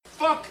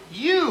Fuck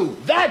you.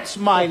 That's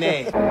my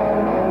name.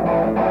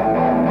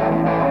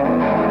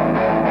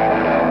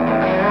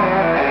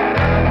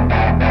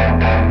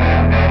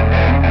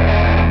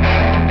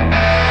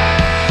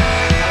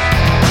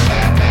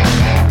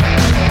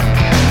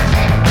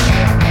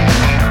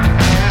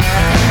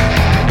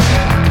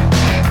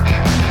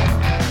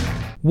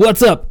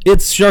 What's up?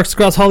 It's Sharks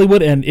Across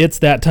Hollywood, and it's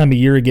that time of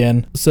year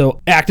again.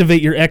 So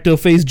activate your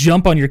ecto-phase,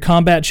 jump on your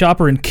combat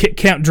chopper, and kick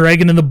Count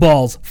Dragon in the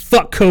balls.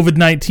 Fuck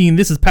COVID-19.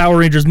 This is Power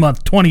Rangers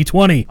Month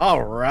 2020.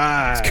 All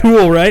right. It's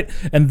cool, right?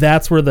 And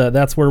that's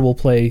where we'll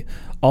play.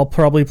 I'll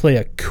probably play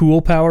a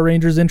cool Power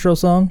Rangers intro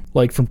song,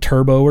 like from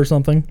Turbo or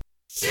something.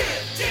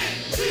 Shift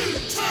into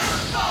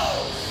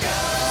turbo, go!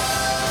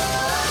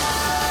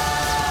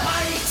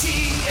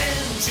 Mighty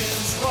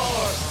engines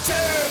roar,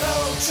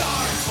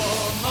 turbocharge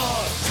for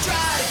more.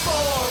 Drive 4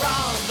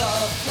 on the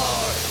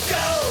floor,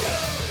 go!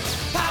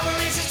 Power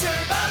Rangers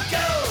Turbo,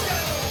 go!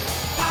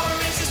 Power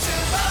Rangers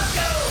Turbo,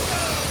 go!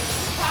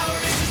 Power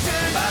Rangers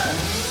Turbo.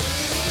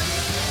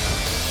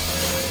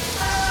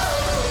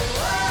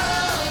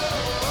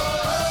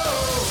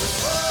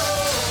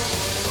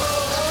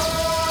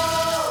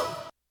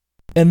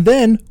 And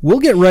then we'll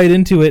get right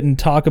into it and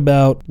talk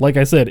about, like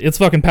I said, it's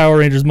fucking Power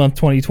Rangers Month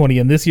 2020,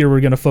 and this year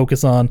we're going to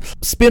focus on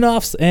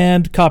spin-offs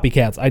and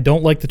copycats. I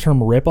don't like the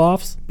term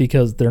rip-offs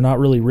because they're not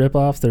really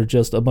rip-offs. They're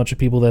just a bunch of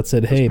people that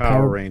said, hey,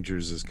 Power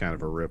Rangers is kind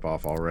of a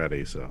rip-off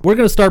already. So we're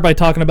going to start by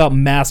talking about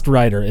Masked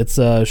Rider. It's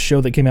a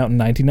show that came out in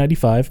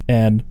 1995,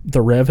 and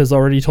the Rev has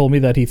already told me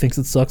that he thinks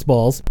it sucks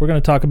balls. We're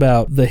going to talk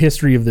about the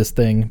history of this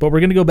thing, but we're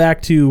going to go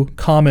back to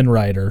Kamen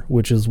Rider,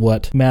 which is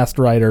what Masked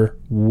Rider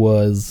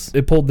was.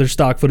 It pulled their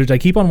stock footage. I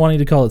keep on wanting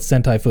to call it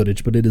Sentai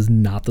footage, but it is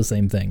not the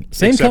same thing.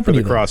 Same except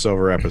company, for the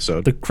crossover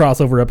episode. The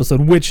crossover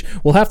episode, which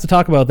we'll have to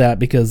talk about that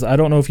because I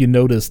don't know if you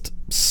noticed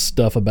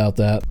stuff about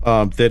that.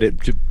 That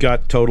it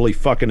got totally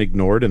fucking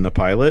ignored in the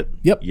pilot.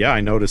 Yep. Yeah,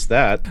 I noticed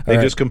that. They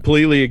right. just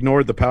completely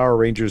ignored the Power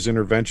Rangers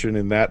intervention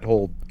in that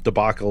whole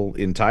debacle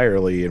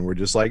entirely, and we're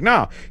just like,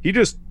 nah, he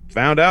just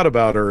found out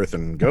about Earth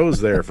and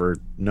goes there for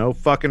no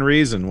fucking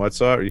reason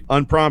whatsoever,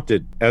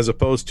 unprompted, as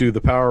opposed to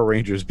the Power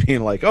Rangers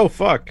being like, oh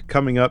fuck,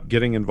 coming up,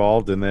 getting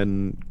involved, and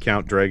then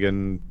Count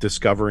Dragon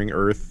discovering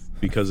Earth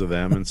because of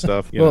them and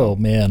stuff. Oh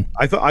man,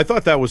 I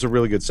thought that was a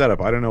really good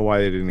setup. I don't know why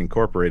they didn't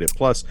incorporate it.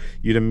 Plus,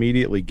 you'd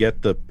immediately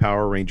get the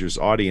Power Rangers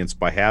audience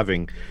by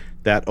having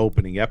that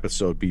opening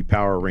episode be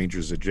Power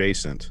Rangers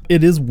adjacent.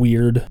 It is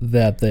weird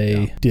that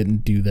they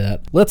didn't do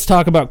that. Let's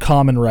talk about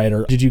Kamen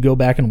Rider. Did you go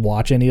back and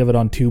watch any of it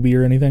on Tubi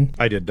or anything?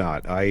 I did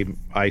not.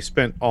 I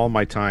spent all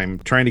my time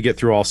trying to get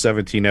through all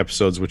 17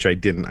 episodes, which I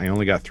didn't. I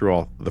only got through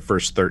all the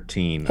first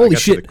 13. Holy I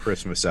got shit. to the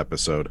Christmas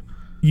episode.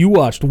 You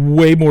watched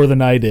way more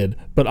than I did,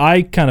 but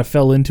I kind of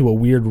fell into a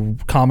weird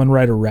Kamen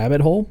Rider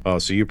rabbit hole. Oh,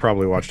 so you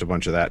probably watched a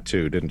bunch of that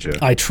too, didn't you?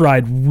 I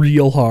tried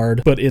real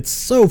hard, but it's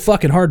so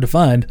fucking hard to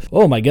find.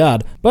 Oh my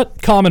god. But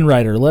Kamen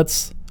Rider,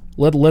 let's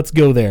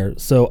go there.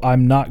 So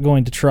I'm not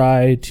going to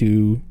try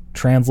to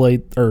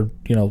translate or,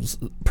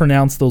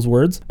 pronounce those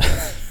words.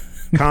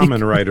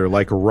 Kamen Rider,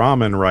 like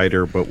Ramen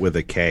Rider, but with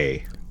a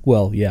K.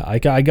 Well, yeah, I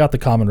got the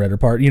Kamen Rider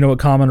part. You know what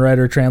Kamen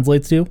Rider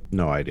translates to?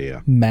 No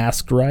idea.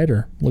 Masked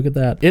Rider. Look at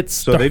that.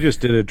 So they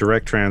just did a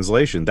direct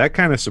translation. That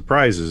kind of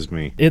surprises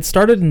me. It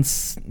started in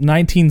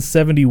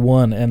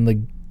 1971, and the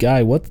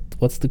guy,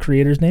 what's the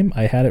creator's name?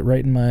 I had it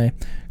right in my...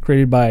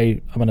 Created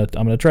by, I'm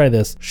gonna try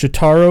this,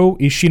 Shotaro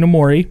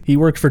Ishinomori. He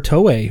worked for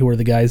Toei, who are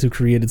the guys who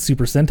created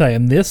Super Sentai.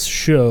 And this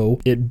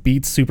show, it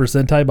beats Super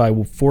Sentai by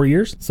 4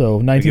 years. So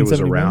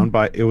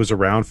 1971. It was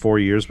around 4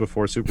 years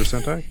before Super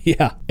Sentai.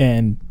 Yeah,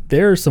 and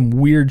there's some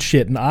weird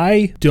shit, and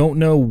I don't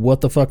know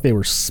what the fuck they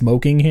were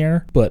smoking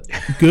here, but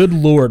good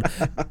lord.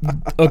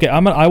 Okay,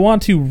 I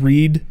want to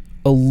read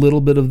a little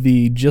bit of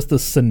the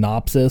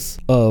synopsis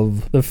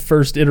of the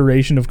first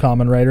iteration of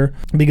Kamen Rider,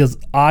 because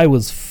I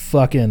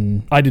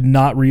did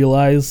not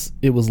realize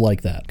it was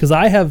like that. Because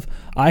I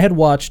had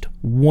watched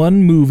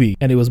one movie,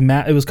 and it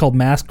was called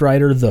Masked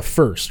Rider the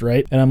First,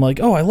 right? And I'm like,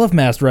 oh, I love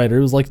Masked Rider.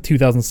 It was like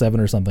 2007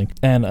 or something.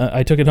 And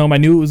I took it home. I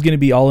knew it was going to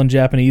be all in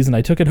Japanese, and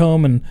I took it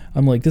home, and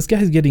I'm like, this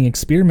guy's getting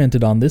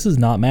experimented on. This is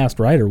not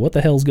Masked Rider. What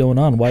the hell's going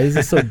on? Why is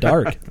this so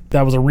dark?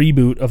 That was a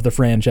reboot of the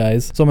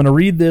franchise. So I'm going to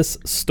read this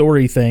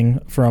story thing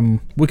from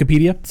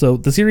Wikipedia. So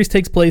the series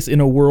takes place in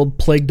a world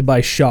plagued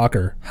by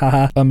Shocker,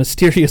 a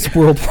mysterious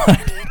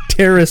worldwide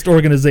terrorist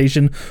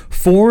organization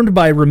formed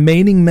by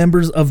remaining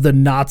members of the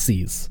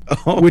Nazis,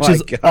 which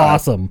is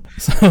awesome.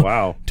 So,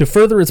 wow. To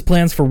further its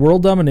plans for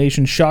world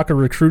domination, Shocker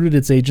recruited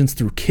its agents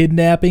through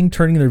kidnapping,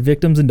 turning their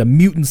victims into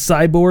mutant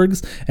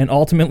cyborgs, and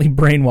ultimately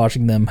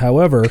brainwashing them.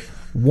 However,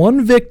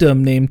 one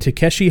victim named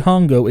Takeshi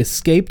Hongo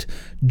escaped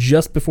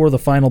just before the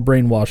final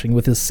brainwashing.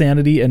 With his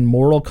sanity and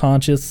moral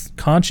conscience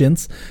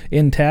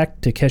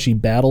intact, Takeshi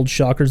battled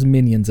Shocker's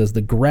minions as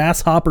the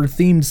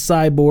grasshopper-themed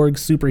cyborg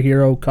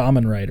superhero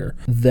Kamen Rider.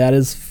 That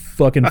is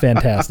fucking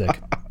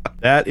fantastic.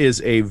 That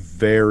is a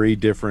very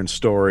different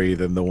story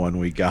than the one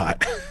we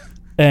got.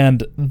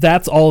 And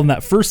that's all in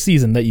that first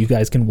season that you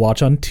guys can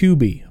watch on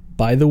Tubi.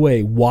 By the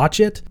way, watch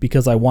it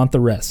because I want the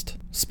rest.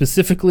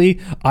 Specifically,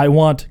 I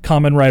want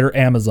Kamen Rider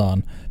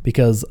Amazon,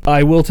 because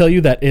I will tell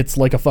you that it's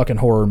like a fucking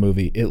horror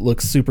movie. It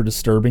looks super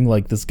disturbing.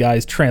 Like, this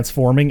guy's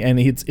transforming, and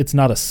it's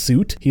not a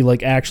suit. He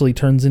like actually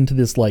turns into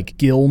this like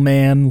gill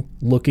man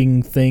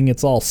looking thing.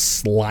 It's all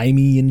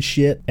slimy and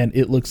shit, and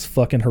it looks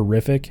fucking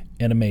horrific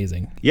and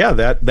amazing. Yeah,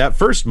 that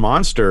first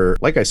monster,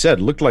 like I said,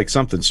 looked like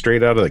something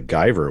straight out of the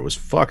Guyver. It was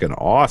fucking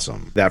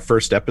awesome. That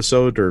first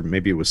episode, or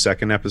maybe it was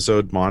second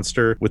episode,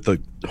 monster with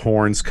the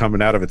horns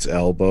coming out of its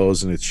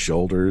elbows and its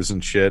shoulders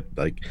and shit.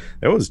 Like,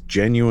 that was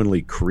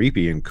genuinely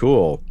creepy and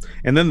cool.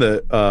 And then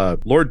the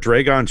Lord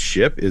Dragon's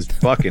ship is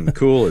fucking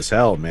cool as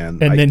hell, man.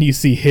 And then you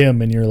see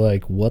him and you're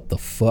like, what the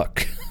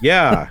fuck?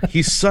 Yeah,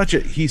 he's such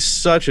a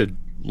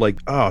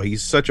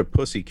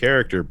pussy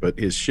character, but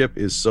his ship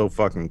is so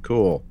fucking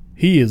cool.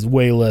 He is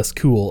way less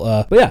cool.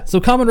 But yeah, so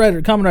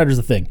Kamen Rider's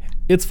a thing.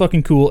 It's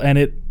fucking cool, and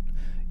it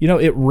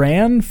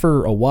ran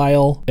for a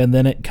while, and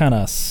then it kind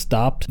of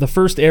stopped. The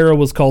first era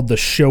was called the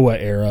Showa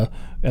era,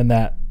 and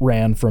that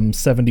ran from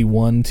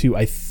 71 to,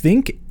 I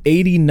think,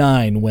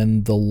 89,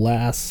 when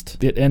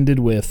it ended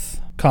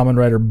with Kamen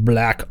Rider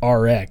Black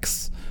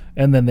RX.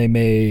 And then they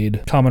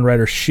made Kamen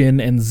Rider Shin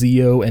and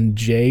Zeo and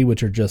J,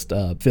 which are just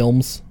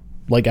films,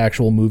 like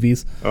actual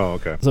movies. Oh,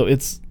 okay. So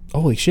it's,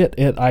 holy shit,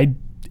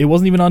 it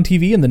wasn't even on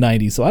TV in the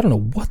 90s, so I don't know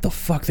what the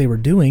fuck they were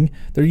doing.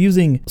 They're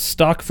using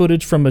stock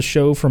footage from a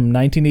show from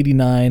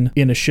 1989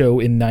 in a show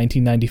in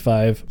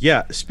 1995.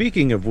 Yeah,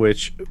 speaking of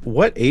which,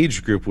 what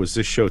age group was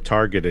this show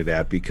targeted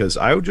at? Because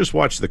I would just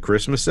watch the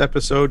Christmas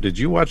episode. Did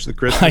you watch the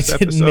Christmas episode?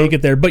 I didn't make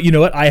it there, but you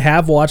know what? I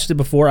have watched it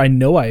before. I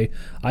know I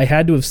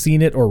had to have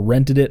seen it or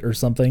rented it or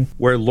something.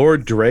 Where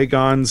Lord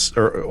Dragon's,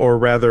 or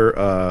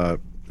rather,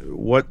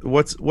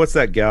 what's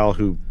that gal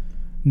who...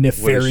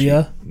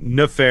 Nefaria?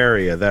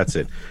 Nefaria, that's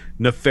it.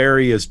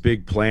 Nefaria's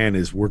big plan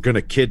is, we're going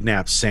to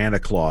kidnap Santa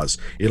Claus.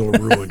 It'll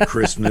ruin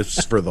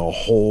Christmas for the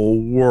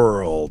whole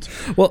world.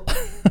 Well,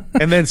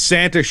 and then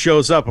Santa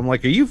shows up. I'm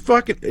like, are you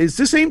fucking... Is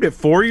this aimed at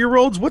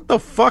 4-year-olds? What the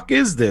fuck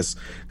is this?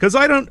 Because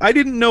I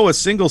didn't know a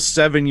single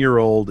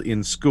 7-year-old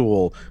in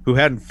school who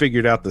hadn't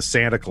figured out the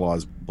Santa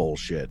Claus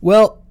bullshit.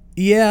 Well,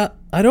 yeah,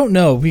 I don't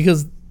know,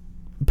 because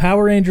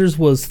Power Rangers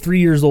was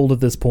 3 years old at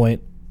this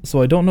point, so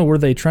I don't know, were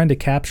they trying to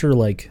capture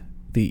like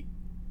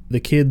the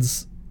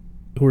kids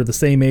who are the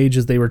same age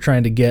as they were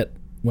trying to get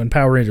when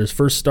Power Rangers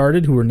first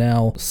started, who are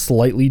now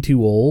slightly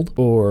too old,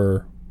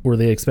 or were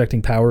they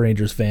expecting Power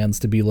Rangers fans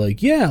to be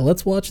like, yeah,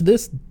 let's watch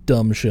this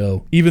dumb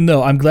show? Even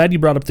though, I'm glad you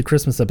brought up the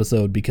Christmas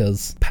episode,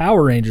 because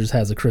Power Rangers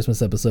has a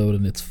Christmas episode,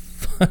 and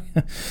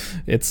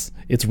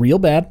it's real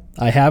bad.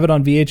 I have it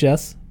on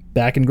VHS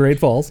back in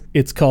Great Falls.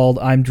 It's called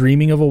I'm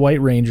Dreaming of a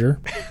White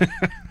Ranger.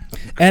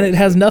 And it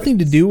has nothing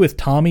to do with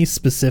Tommy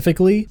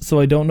specifically, so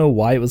I don't know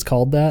why it was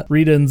called that.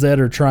 Rita and Zed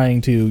are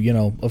trying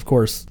to, of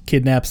course,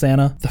 kidnap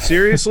Santa.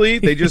 Seriously?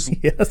 They just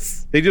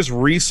yes. They just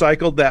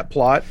recycled that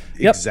plot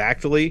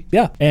exactly?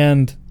 Yeah,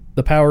 and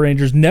the Power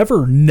Rangers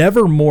never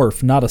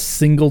morph, not a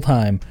single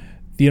time.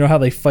 Do you know how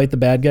they fight the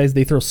bad guys?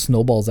 They throw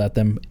snowballs at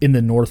them in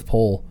the North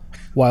Pole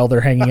while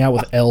they're hanging out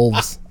with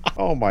elves.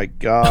 Oh my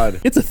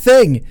god. It's a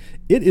thing.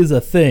 It is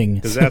a thing.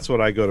 Because that's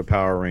what I go to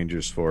Power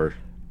Rangers for.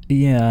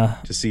 Yeah.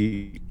 To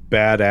see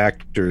bad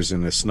actors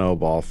in a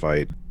snowball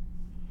fight.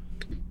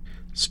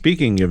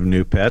 Speaking of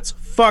new pets,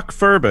 fuck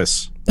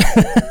Furbus.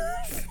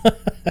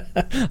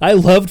 I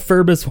loved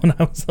Furbus when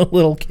I was a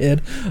little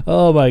kid.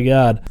 Oh my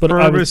god. But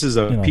Furbus is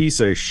a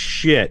piece of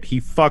shit. He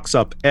fucks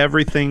up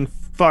everything.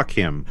 Fuck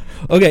him.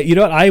 Okay, you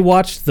know what? I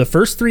watched the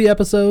first 3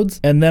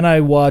 episodes, and then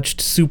I watched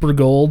Super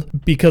Gold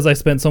because I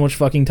spent so much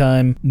fucking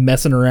time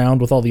messing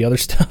around with all the other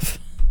stuff.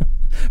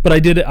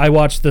 But I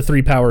watched the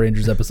 3 Power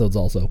Rangers episodes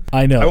also.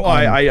 I know.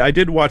 I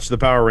did watch the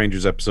Power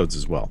Rangers episodes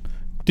as well.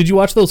 Did you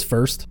watch those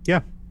first?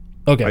 Yeah.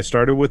 Okay. I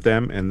started with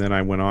them, and then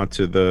I went on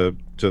to the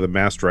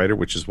Masked Rider,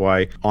 which is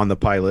why on the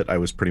pilot I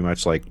was pretty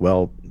much like,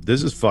 well,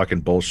 this is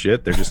fucking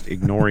bullshit. They're just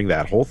ignoring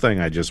that whole thing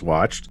I just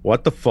watched.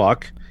 What the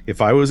fuck? If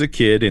I was a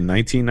kid in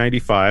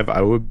 1995,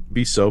 I would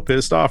be so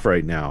pissed off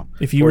right now.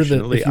 If you were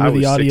the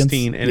audience,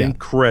 16 and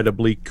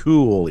incredibly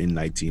cool in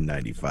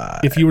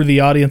 1995. If you were the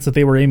audience that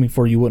they were aiming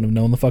for, you wouldn't have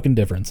known the fucking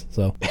difference.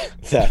 So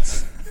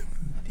that's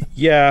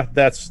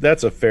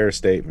a fair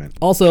statement.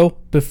 Also,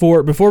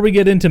 before we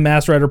get into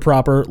Masked Rider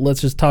proper,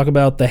 let's just talk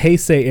about the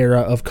Heisei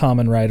era of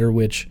Kamen Rider,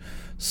 which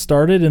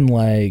started in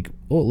it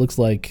looks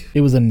like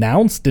it was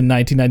announced in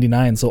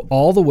 1999. So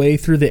all the way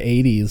through the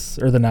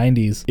 80s or the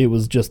 90s, it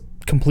was just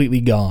completely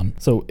gone.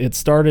 So it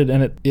started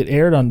and it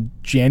aired on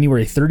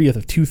January 30th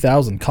of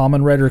 2000.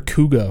 Kamen Rider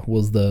Kuga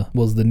was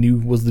the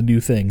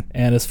new thing.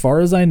 And as far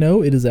as I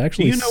know, it is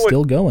actually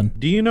still going.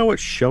 Do you know what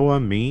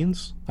Showa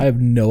means? I have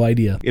no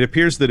idea. It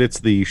appears that it's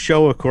the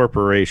Showa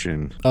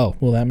Corporation. Oh,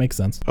 well, that makes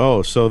sense.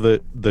 Oh, so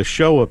the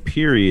Showa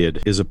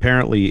period is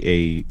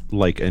apparently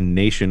a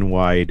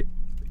nationwide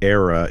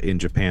era in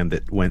Japan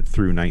that went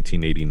through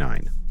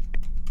 1989.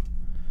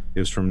 It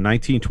was from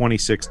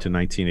 1926 to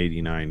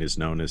 1989 is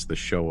known as the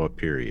Showa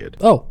period.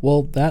 Oh,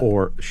 well, that...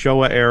 Or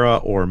Showa era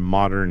or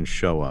modern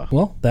Showa.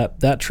 Well,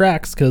 that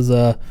tracks, because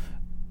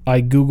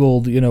I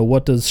Googled,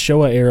 what does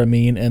Showa era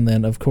mean? And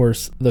then, of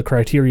course, the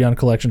Criterion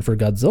Collection for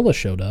Godzilla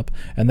showed up.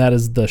 And that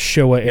is the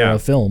Showa era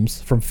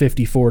films from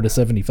 54 to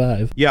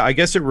 75. Yeah, I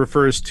guess it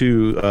refers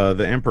to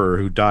the Emperor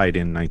who died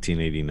in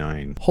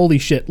 1989. Holy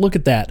shit, look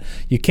at that.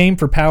 You came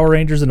for Power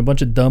Rangers and a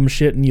bunch of dumb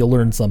shit and you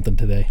learned something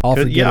today. I'll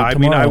forget it I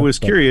tomorrow, was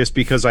curious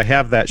because I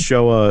have that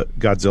Showa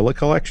Godzilla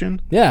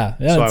collection. Yeah.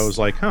 So I was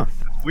like,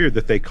 weird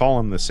that they call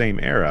them the same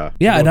era.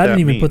 Yeah, and I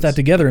didn't even means. put that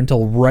together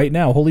until right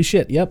now. Holy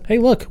shit. Yep. Hey,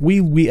 look,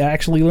 we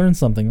actually learned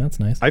something. That's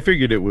nice. I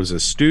figured it was a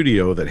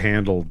studio that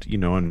handled,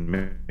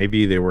 and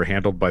maybe they were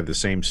handled by the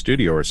same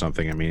studio or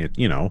something. I mean,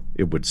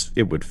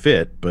 it would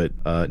fit, but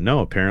no,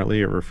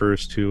 apparently it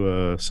refers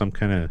to some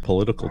kind of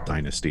political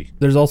dynasty.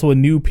 There's also a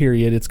new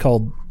period. It's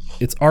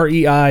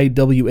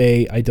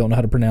REIWA. I don't know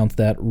how to pronounce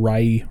that.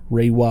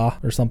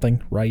 Reiwa or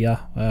something.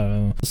 Raya. I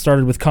don't know.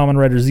 Started with Kamen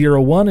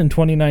Rider 01 in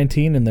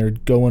 2019, and they're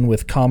going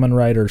with Kamen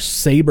Rider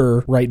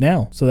Saber right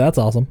now. So that's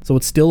awesome. So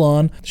it's still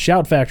on.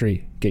 Shout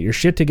Factory, get your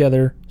shit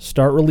together.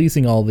 Start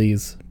releasing all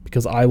these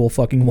because I will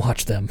fucking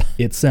watch them.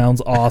 It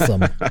sounds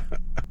awesome.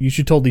 You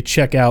should totally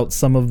check out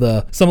some of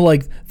the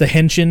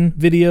Henshin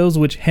videos,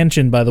 which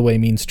Henshin, by the way,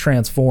 means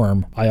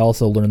transform. I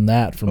also learned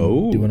that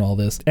from doing all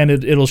this. And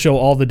it'll show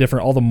all the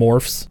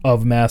morphs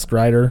of Masked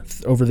Rider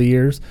over the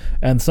years.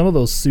 And some of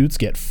those suits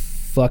get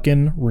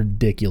fucking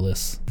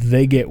ridiculous.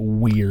 They get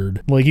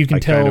weird. Like you can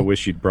tell. I kind of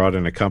wish you'd brought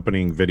an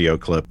accompanying video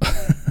clip.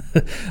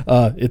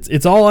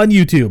 It's all on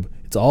YouTube.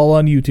 It's all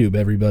on YouTube,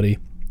 everybody.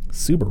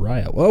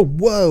 Subaraya.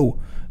 Whoa.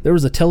 There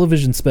was a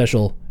television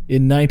special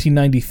in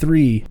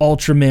 1993,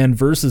 Ultraman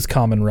versus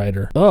Kamen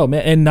Rider. Oh man,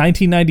 in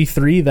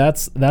 1993,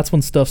 that's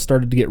when stuff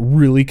started to get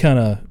really kind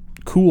of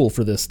cool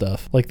for this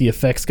stuff. Like the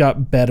effects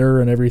got better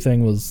and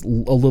everything was a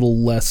little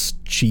less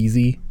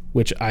cheesy,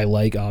 which I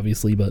like,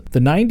 obviously, but the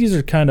 90s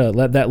are kind of,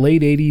 that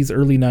late 80s,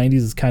 early 90s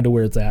is kind of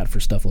where it's at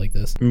for stuff like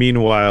this.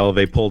 Meanwhile,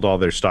 they pulled all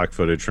their stock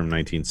footage from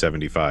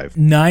 1975.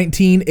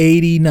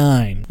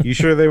 1989. You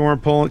sure they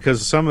weren't pulling?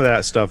 Because some of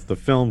that stuff, the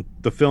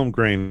film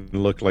grain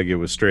looked like it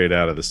was straight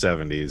out of the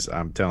 70s.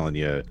 I'm telling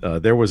you,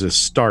 there was a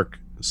stark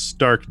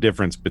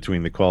difference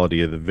between the quality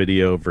of the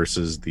video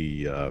versus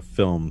the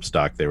film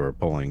stock they were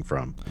pulling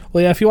from.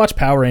 Well, yeah, if you watch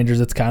Power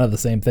Rangers, it's kind of the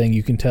same thing.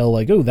 You can tell,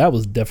 like, oh, that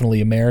was definitely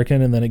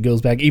American, and then it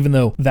goes back, even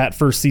though that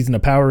first season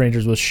of Power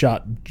Rangers was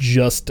shot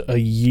just a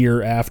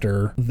year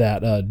after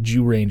that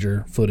Jew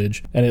Ranger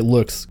footage, and it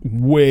looks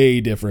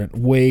way different,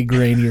 way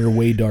grainier,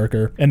 way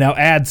darker. And now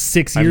add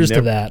 6 years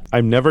to that.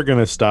 I'm never going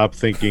to stop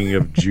thinking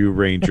of Jew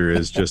Ranger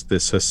as just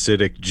this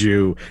Hasidic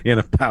Jew in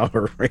a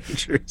Power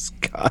Rangers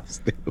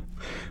costume.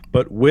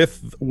 But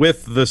with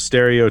the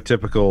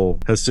stereotypical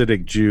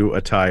Hasidic Jew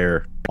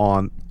attire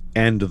on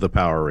and the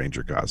Power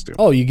Ranger costume.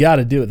 Oh, you got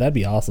to do it. That'd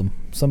be awesome.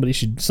 Somebody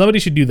should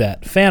do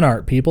that. Fan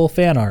art, people.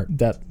 Fan art.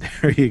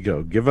 There you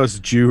go. Give us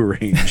Jew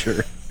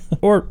Ranger.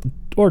 or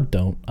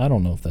don't. I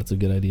don't know if that's a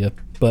good idea.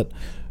 But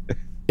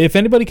if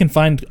anybody can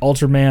find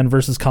Ultraman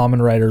versus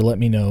Kamen Rider, let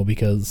me know,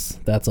 because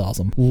that's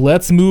awesome.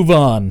 Let's move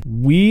on.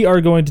 We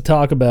are going to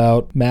talk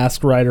about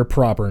Masked Rider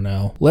proper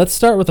now. Let's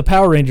start with the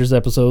Power Rangers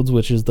episodes,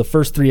 which is the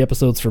first 3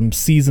 episodes from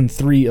Season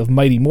 3 of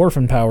Mighty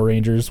Morphin Power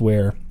Rangers,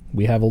 where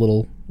we have a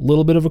little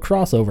bit of a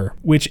crossover,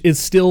 which is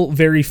still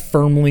very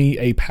firmly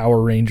a Power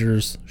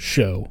Rangers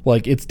show.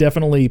 Like, it's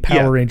definitely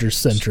Power Rangers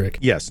centric.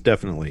 Yes,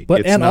 definitely.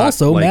 But and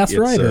also like Masked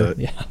Rider.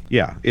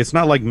 Yeah, it's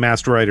not like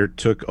Masked Rider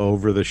took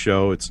over the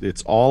show.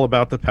 It's all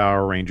about the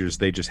Power Rangers.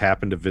 They just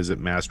happened to visit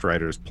Masked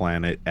Rider's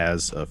planet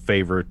as a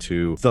favor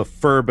to the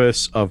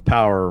Furbus of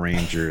Power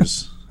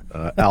Rangers,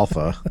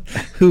 Alpha,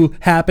 who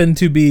happened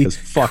to be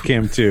fuck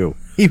him too.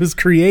 He was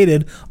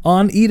created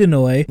on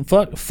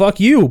Edenoi. Fuck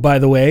you, by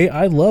the way.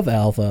 I love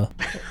Alpha.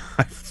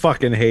 I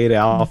fucking hate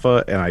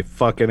Alpha, and I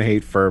fucking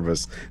hate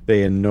Furbus.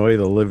 They annoy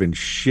the living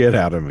shit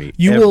out of me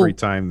every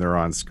time they're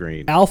on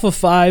screen. Alpha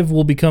 5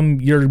 will become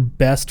your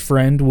best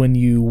friend when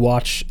you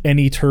watch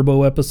any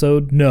Turbo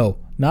episode. No,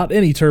 not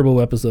any Turbo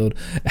episode.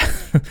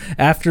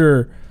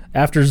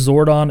 After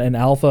Zordon and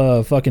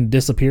Alpha fucking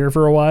disappear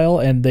for a while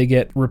and they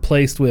get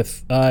replaced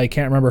with, I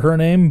can't remember her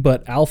name,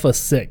 but Alpha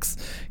 6.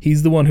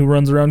 He's the one who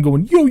runs around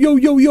going, yo, yo,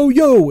 yo, yo,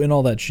 yo, and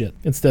all that shit.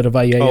 Instead of,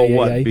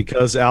 what?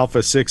 Because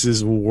Alpha 6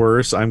 is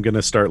worse, I'm going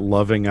to start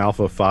loving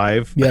Alpha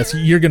 5? Yes,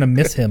 you're going to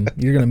miss him.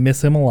 You're going to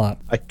miss him a lot.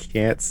 I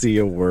can't see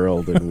a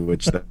world in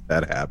which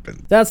that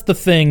happens. That's the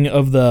thing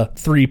of the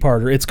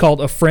 3-parter. It's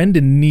called A Friend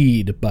in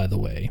Need, by the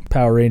way.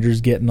 Power Rangers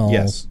getting all...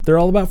 Yes. They're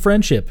all about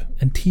friendship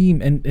and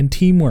team and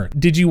teamwork.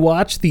 Did you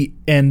watch the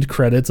end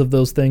credits of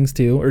those things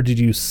too, or did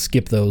you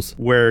skip those?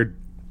 Where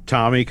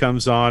Tommy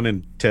comes on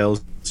and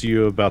tells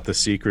you about the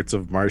secrets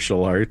of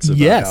martial arts,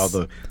 about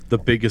how the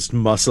biggest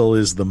muscle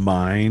is the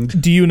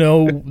mind. Do you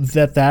know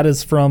that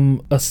is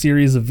from a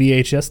series of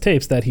VHS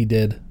tapes that he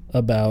did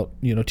about,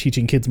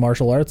 teaching kids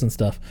martial arts and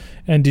stuff?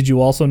 And did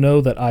you also know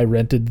that I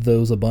rented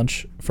those a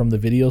bunch from the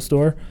video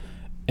store?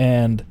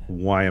 And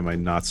Why am I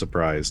not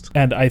surprised?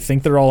 I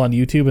think they're all on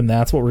YouTube, and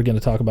that's what we're going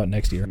to talk about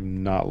next year.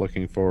 Not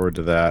looking forward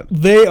to that.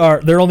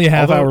 They're only a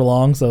half Although- hour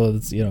long, so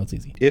it's it's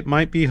easy. It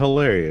might be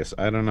hilarious.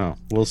 I don't know.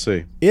 We'll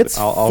see. It's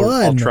I'll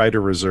fun. try to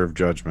reserve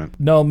judgment.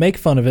 No, make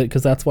fun of it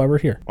because that's why we're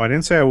here. Well, I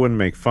didn't say I wouldn't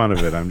make fun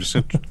of it. I'm just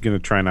going to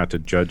try not to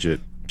judge it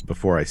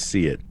before I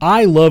see it.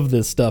 I love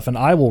this stuff, and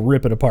I will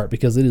rip it apart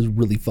because it is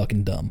really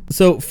fucking dumb.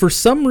 So for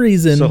some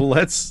reason, So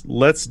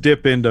let's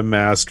dip into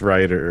Masked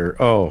Rider.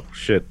 Oh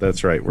shit,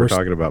 that's right. We're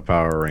talking about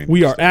Power Rangers.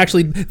 we are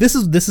actually this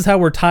is how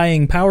we're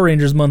tying Power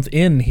Rangers month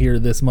in here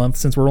this month,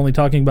 since we're only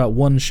talking about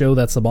one show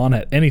that Saban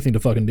had anything to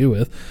fucking do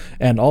with,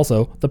 and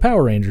also the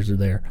Power Rangers are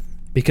there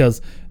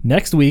because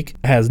next week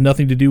has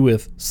nothing to do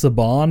with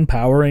Saban,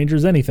 Power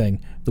Rangers,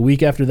 anything. The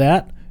week after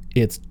that,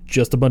 it's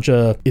just a bunch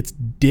of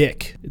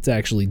Dick. It's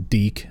actually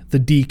Deke. The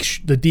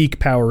Deke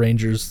Power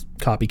Rangers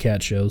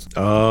copycat shows.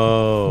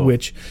 Oh,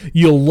 Which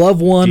you'll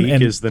love one Deke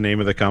and is the name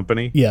of the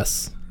company.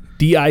 yes,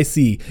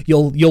 DIC.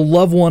 You'll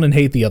love one and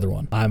hate the other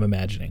one, I'm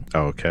imagining.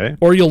 Okay.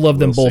 Or you'll love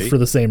them We'll both see. for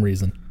the same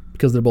reason,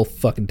 because they're both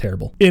fucking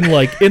terrible. In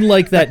like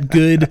that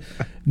good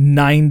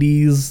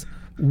 90s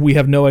we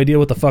have no idea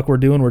what the fuck we're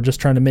doing. We're just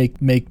trying to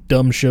make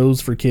dumb shows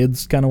for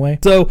kids kind of way.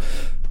 So,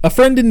 A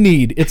Friend in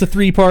Need. It's a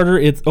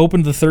 3-parter. It's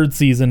opened the 3rd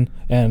season,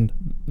 and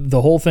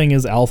the whole thing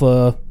is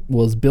Alpha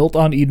was built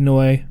on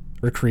Edenoi,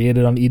 or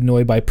created on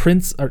Edenoi by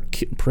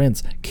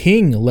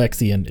King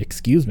Lexian,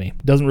 excuse me.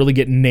 Doesn't really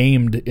get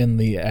named in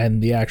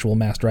the actual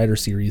Masked Rider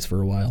series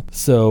for a while.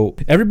 So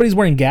everybody's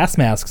wearing gas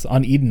masks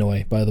on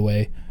Edenoi, by the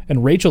way.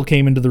 And Rachel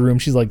came into the room.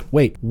 She's like,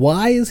 wait,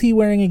 why is he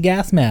wearing a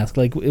gas mask?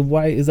 Like,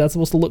 why is that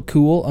supposed to look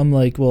cool? I'm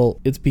like, well,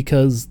 it's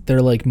because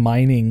they're like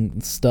mining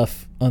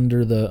stuff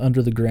under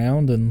the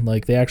ground, and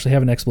like they actually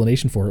have an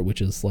explanation for it, which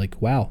is like,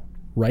 wow,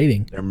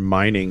 writing. They're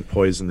mining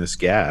poisonous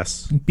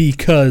gas.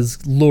 Because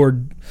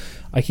Lord,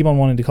 I keep on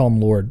wanting to call him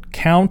Lord,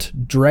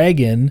 Count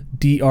Dragon,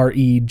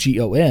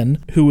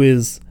 Dregon, who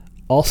is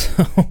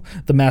also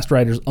the Masked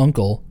Rider's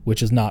uncle,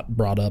 which is not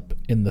brought up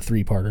in the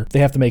 3-parter. They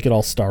have to make it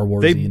all Star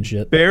Warsy They and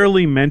shit.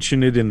 barely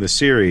mention it in the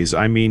series.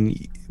 I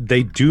mean,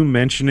 they do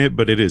mention it,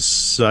 but it is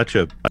such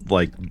a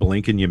like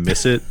blink and you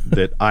miss it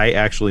that I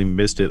actually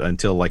missed it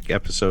until like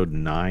episode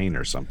 9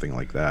 or something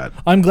like that.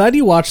 I'm glad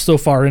you watched so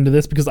far into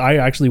this because I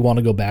actually want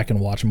to go back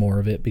and watch more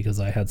of it because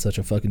I had such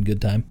a fucking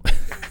good time.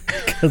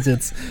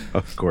 Because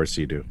Of course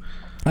you do.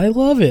 I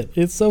love it.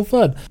 It's so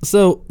fun.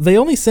 So they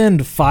only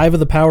send 5 of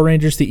the Power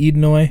Rangers to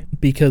Edenoi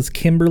because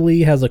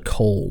Kimberly has a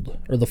cold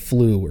or the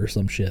flu or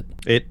some shit.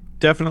 It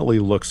definitely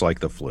looks like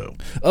the flu.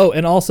 Oh,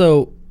 and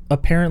also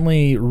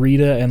apparently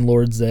Rita and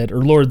Lord Zed,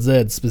 or Lord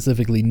Zed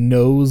specifically,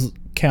 knows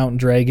Count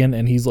Dragon,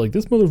 and he's like,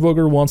 this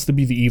motherfucker wants to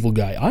be the evil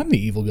guy. I'm the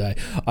evil guy.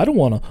 I don't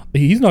want to.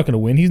 He's not going to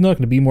win. He's not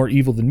going to be more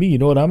evil than me. You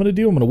know what I'm going to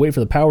do? I'm going to wait for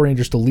the Power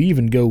Rangers to leave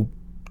and go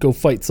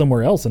fight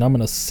somewhere else, and I'm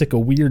going to sick a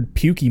weird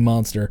pukey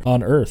monster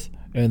on Earth.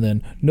 And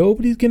then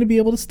nobody's going to be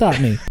able to stop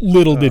me.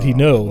 Little did he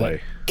know boy. that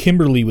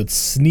Kimberly would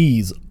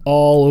sneeze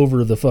all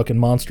over the fucking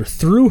monster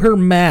through her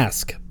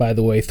mask, by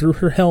the way, through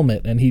her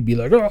helmet, and he'd be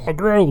like, oh,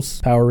 gross.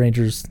 Power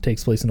Rangers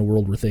takes place in a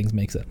world where things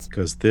make sense.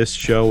 Because this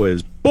show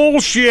is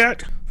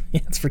bullshit.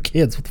 Yeah, it's for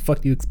kids. What the fuck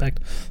do you expect?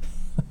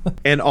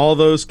 And all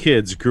those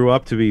kids grew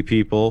up to be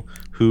people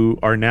who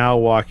are now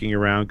walking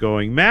around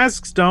going,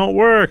 masks don't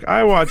work.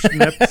 I watched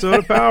an episode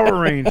of Power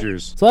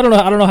Rangers. So I don't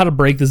know how to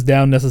break this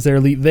down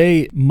necessarily.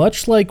 They,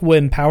 much like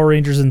when Power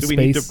Rangers in Do we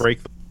space... need to break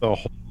the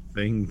whole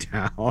thing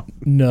down?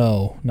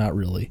 No, not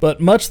really. But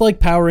much like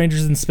Power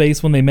Rangers in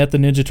space, when they met the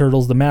Ninja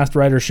Turtles, the Masked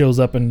Rider shows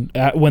up, and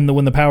when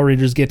the Power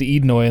Rangers get to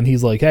Edenoi, and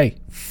he's like, hey,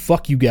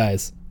 fuck you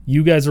guys.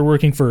 You guys are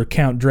working for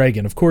Count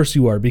Dragon. Of course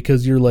you are,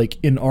 because you're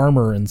like in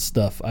armor and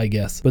stuff, I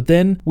guess. But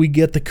then we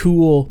get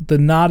the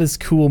not as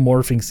cool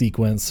morphing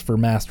sequence for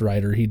Masked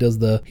Rider. He does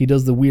the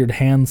weird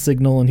hand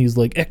signal, and he's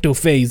like,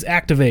 ectophase,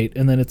 activate.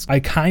 And then I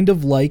kind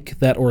of like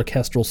that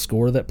orchestral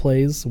score that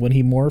plays when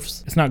he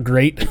morphs. It's not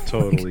great.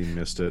 Totally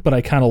missed it. But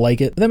I kind of like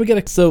it. Then we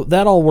get so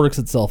that all works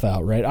itself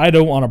out, right? I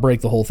don't want to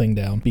break the whole thing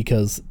down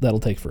because that'll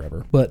take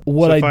forever. But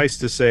Suffice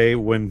to say,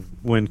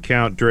 when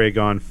Count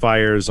Dragon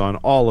fires on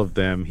all of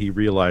them, he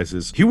realizes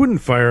he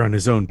wouldn't fire on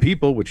his own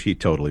people, which he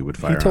totally would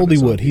fire. He totally on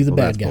his would. own He's a people.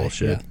 bad That's guy,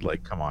 bullshit. yeah.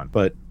 Like, come on.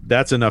 But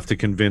that's enough to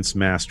convince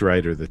Masked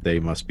Rider that they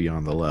must be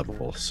on the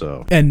level.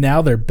 So, and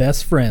now they're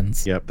best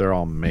friends. yep, they're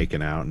all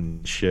making out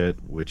and shit,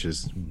 which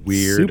is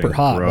weird Super and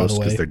hot, by gross the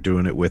way. because they're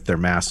doing it with their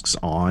masks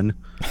on.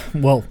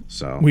 Well,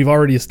 So we've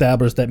already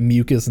established that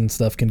mucus and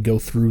stuff can go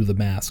through the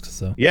mask.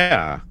 So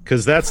yeah,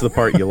 because that's the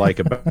part you like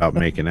about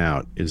making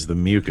out is the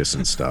mucus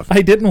and stuff.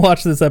 I didn't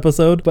watch this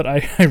episode, but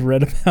I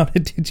read about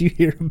it. Did you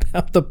hear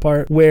about the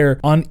part where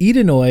on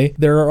Edenoi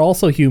there are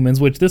also humans,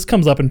 which this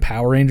comes up in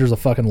Power Rangers a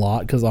fucking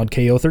lot, because on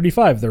KO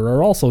 35 there there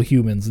are also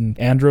humans. And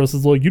Andros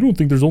is like, you don't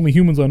think there's only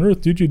humans on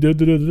Earth, did you? Da,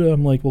 da, da, da.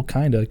 I'm like, well,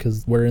 kinda,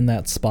 because we're in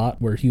that spot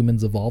where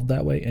humans evolved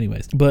that way.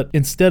 Anyways, but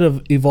instead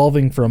of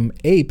evolving from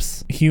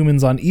apes,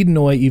 humans on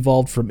Edenoi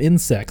evolved from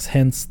insects,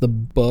 hence the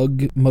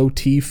bug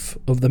motif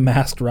of the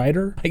Masked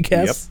Rider, I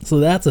guess. Yep. So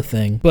that's a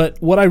thing.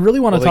 But what I really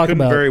want to They talk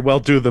couldn't about... very well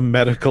do the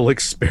medical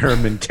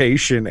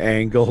experimentation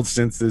angle,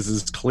 since this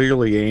is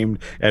clearly aimed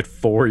at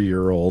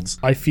 4-year-olds.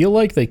 I feel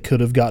like they could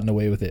have gotten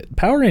away with it.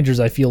 Power Rangers,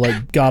 I feel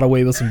like, got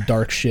away with some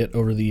dark shit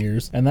over the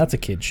years, and that's a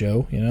kid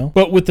show, you know?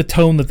 But with the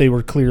tone that they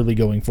were clearly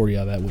going for,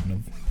 yeah, that wouldn't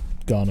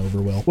have gone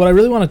over well. What I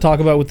really want to talk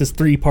about with this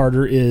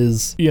 3-parter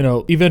is, you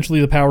know,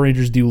 eventually the Power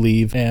Rangers do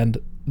leave, and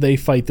they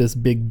fight this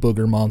big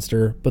booger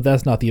monster, but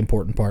that's not the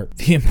important part.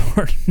 The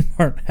important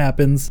part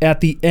happens at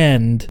the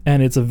end,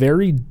 and it's a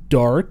very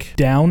dark,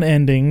 down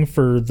ending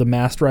for the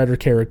Masked Rider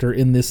character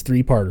in this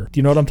 3-parter. Do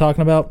you know what I'm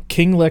talking about?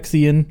 King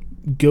Lexian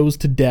goes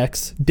to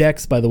Dex.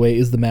 Dex, by the way,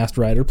 is the Masked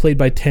Rider, played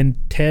by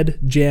Ted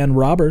Jan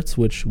Roberts,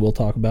 which we'll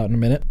talk about in a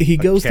minute. He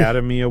goes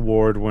Academy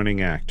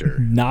Award-winning actor.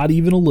 not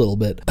even a little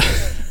bit.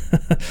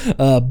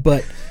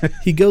 But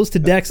he goes to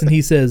Dex and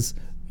he says,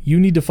 you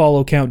need to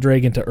follow Count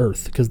Dragon to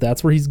Earth, because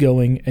that's where he's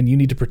going, and you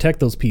need to protect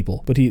those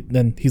people. But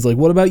he's like,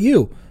 what about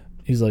you?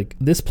 He's like,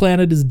 this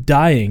planet is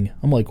dying.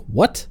 I'm like,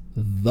 what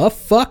the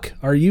fuck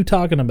are you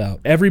talking about?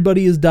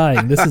 Everybody is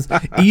dying. This is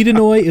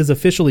Edenoi is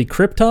officially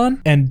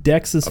Krypton, and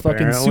Dex is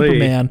fucking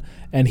Superman,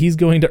 and he's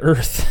going to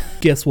Earth.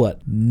 Guess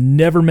what?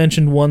 Never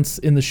mentioned once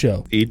in the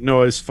show.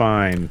 Edenoi is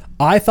fine.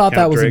 I thought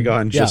Count that was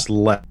Dragon just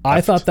left.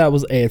 I thought that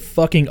was a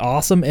fucking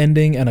awesome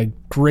ending and a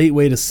great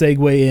way to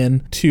segue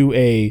in to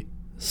a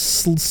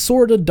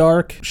sort of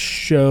dark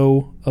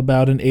show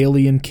about an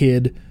alien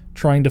kid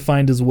trying to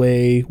find his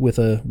way with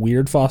a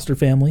weird foster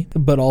family,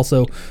 but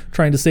also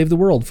trying to save the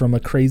world from a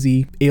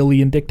crazy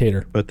alien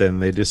dictator. But then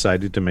they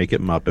decided to make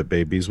it Muppet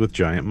Babies with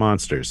giant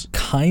monsters.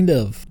 Kind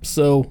of.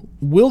 So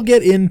we'll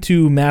get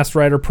into Masked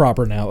Rider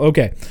proper now.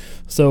 Okay,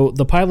 so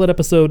the pilot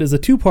episode is a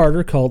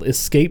 2-parter called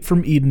Escape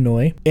from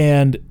Edenoi,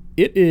 and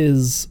it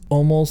is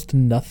almost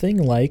nothing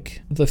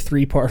like the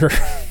 3-parter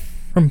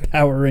from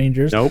Power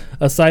Rangers. Nope.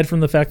 Aside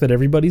from the fact that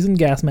everybody's in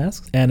gas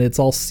masks and it's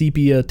all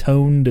sepia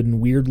toned and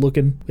weird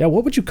looking. Yeah,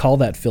 what would you call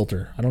that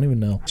filter? I don't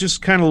even know.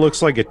 Just kind of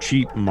looks like a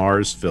cheap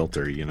Mars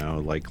filter, you know,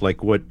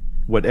 like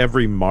what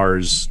every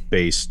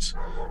Mars-based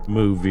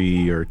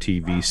movie or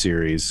TV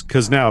series.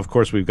 Because now, of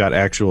course, we've got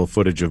actual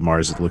footage of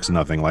Mars that looks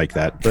nothing like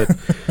that. But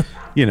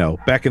you know,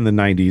 back in the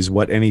 90s,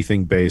 what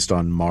anything based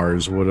on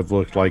Mars would have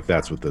looked like,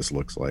 that's what this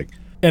looks like.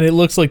 And it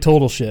looks like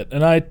total shit,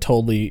 and I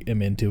totally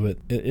am into it.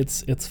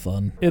 It's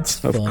fun. It's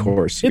fun. Of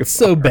course, it's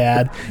so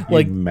bad.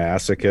 Like,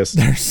 masochist.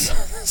 There's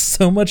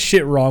so much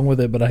shit wrong with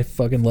it, but I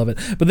fucking love it.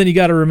 But then you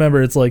got to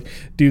remember, it's like,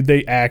 dude,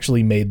 they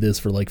actually made this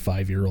for like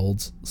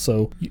 5-year-olds,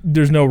 so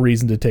there's no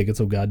reason to take it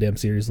so goddamn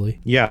seriously.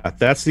 Yeah,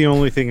 that's the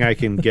only thing I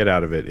can get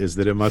out of it, is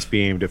that it must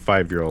be aimed at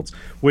 5-year-olds,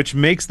 which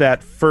makes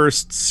that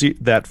first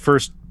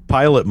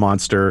pilot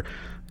monster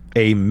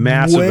a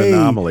massive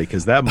anomaly,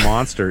 because that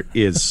monster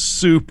is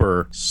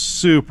super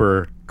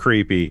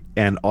creepy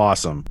and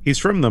awesome. He's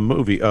from the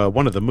movie,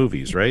 one of the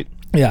movies, right?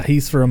 Yeah,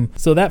 he's from...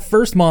 So that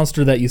first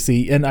monster that you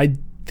see, and I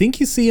think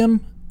you see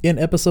him in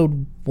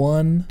episode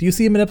 1. Do you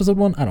see him in episode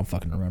 1? I don't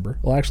fucking remember.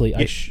 Well, actually,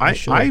 I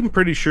should. I'm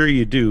pretty sure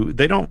you do.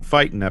 They don't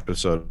fight in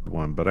episode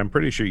 1, but I'm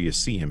pretty sure you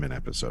see him in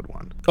episode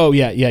 1. Oh,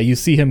 yeah. You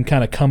see him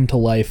kind of come to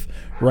life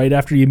right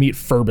after you meet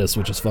Furbus,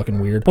 which is fucking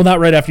weird. Well, not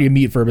right after you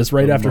meet Furbus,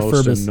 right after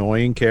Furbus. The most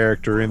annoying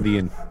character in the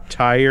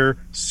entire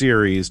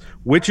series,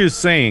 which is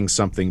saying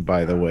something,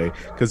 by the way,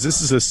 because this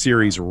is a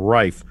series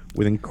rife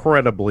with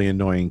incredibly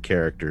annoying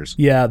characters.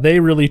 Yeah, they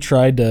really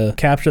tried to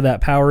capture that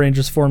Power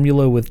Rangers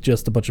formula with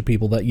just a bunch of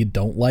people that you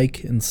don't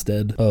like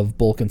instead of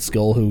Bulk and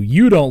Skull, who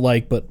you don't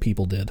like, but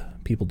people did.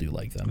 People do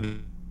like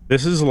them.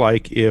 This is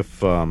like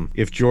if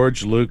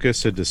George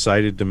Lucas had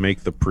decided to make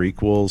the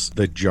prequels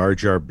the Jar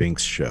Jar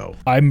Binks show.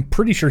 I'm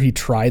pretty sure he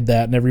tried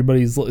that,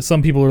 and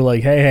some people are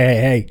like,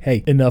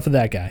 hey, enough of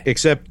that guy.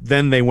 Except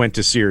then they went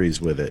to series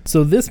with it.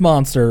 So this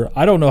monster,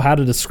 I don't know how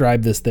to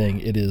describe this thing.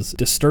 It is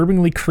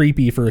disturbingly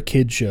creepy for a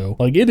kid show.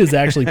 Like, it is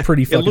actually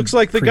pretty fucking It looks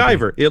like the creepy.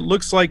 Guyver. It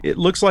looks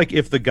like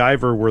if the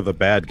Guyver were the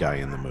bad guy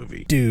in the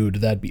movie. Dude,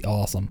 that'd be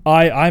awesome.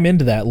 I'm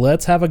into that.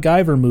 Let's have a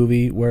Guyver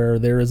movie where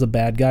there is a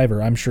bad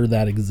Guyver. I'm sure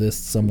that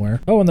exists somewhere.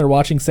 Oh, and they're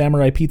watching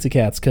Samurai Pizza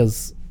Cats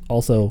because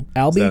also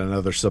Albie. Is that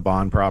another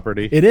Saban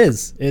property? It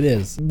is.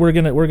 We're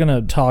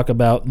gonna talk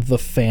about the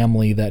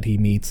family that he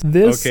meets.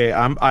 Okay,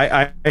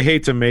 I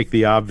hate to make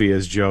the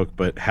obvious joke,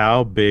 but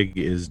how big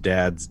is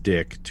Dad's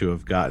dick to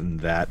have gotten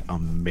that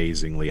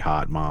amazingly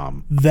hot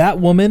mom? That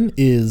woman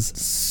is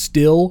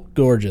still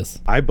gorgeous.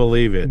 I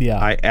believe it. Yeah.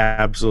 I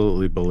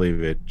absolutely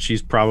believe it.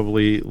 She's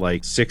probably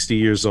like 60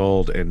 years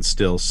old and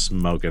still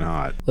smoking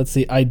hot. Let's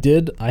see. I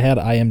had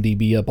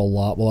IMDb up a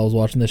lot while I was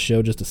watching this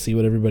show just to see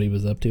what everybody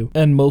was up to,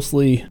 and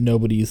mostly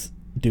nobody's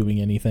doing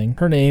anything.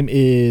 Her name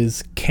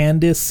is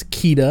Candice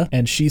Kita,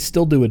 and she's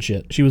still doing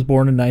shit. She was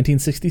born in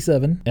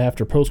 1967.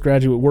 After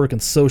postgraduate work in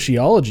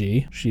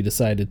sociology, she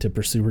decided to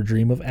pursue her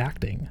dream of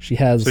acting. She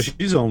has... So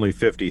she's only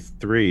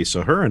 53,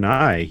 so her and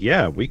I,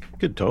 yeah, we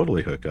could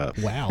totally hook up.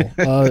 Wow.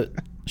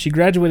 She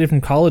graduated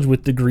from college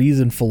with degrees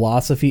in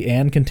philosophy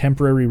and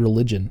contemporary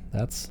religion.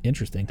 That's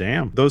interesting.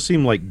 Damn. Those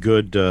seem like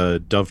good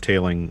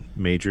dovetailing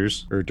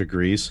majors or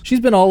degrees. She's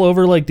been all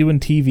over, like,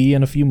 doing TV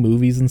and a few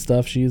movies and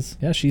stuff. She's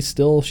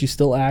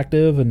still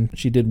active, and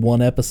she did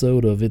one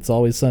episode of It's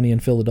Always Sunny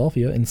in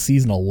Philadelphia in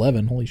season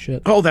 11. Holy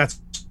shit. Oh,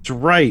 that's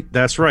right.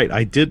 That's right.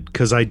 I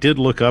did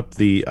look up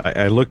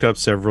I looked up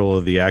several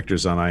of the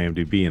actors on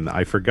IMDb, and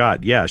I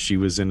forgot. Yeah, she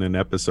was in an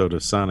episode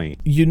of Sunny.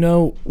 You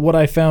know what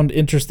I found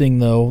interesting,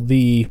 though?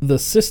 The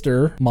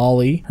sister,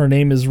 Molly, her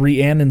name is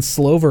Rhiannon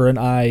Slover, and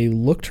I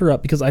looked her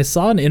up because I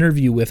saw an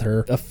interview with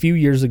her a few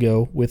years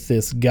ago with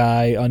this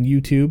guy on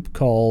YouTube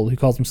who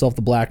calls himself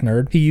the Black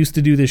Nerd. He used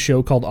to do this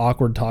show called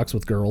Awkward Talks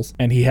with Girls,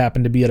 and he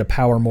happened to be at a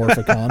Power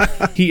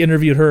Morphicon. He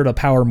interviewed her at a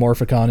Power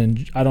Morphicon,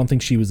 and I don't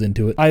think she was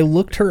into it. I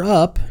looked her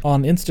up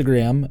on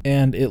Instagram,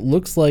 and it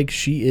looks like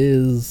she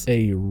is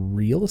a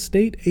real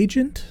estate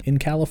agent in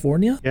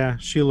California. Yeah,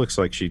 she looks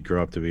like she'd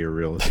grow up to be a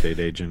real estate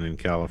agent in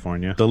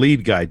California. The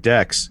lead guy,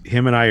 Dex,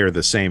 him and I are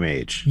the same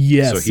age.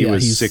 Yes, so he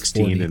was he's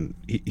 16 40. and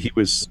he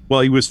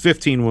was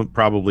 15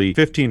 probably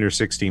 15 or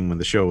 16 when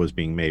the show was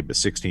being made, but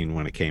 16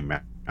 when it came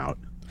out.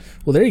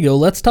 Well, there you go.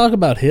 Let's talk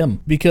about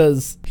him,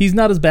 because he's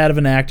not as bad of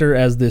an actor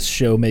as this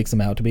show makes him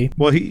out to be.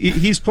 Well,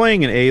 he's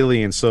playing an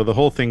alien, so the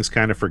whole thing's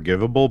kind of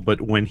forgivable, but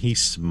when he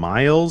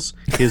smiles,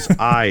 his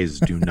eyes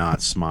do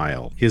not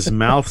smile. His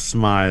mouth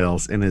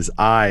smiles and his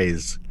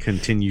eyes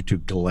continue to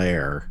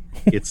glare.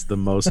 It's the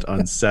most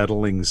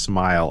unsettling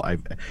smile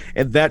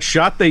and that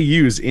shot they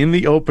use in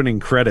the opening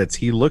credits,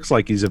 he looks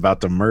like he's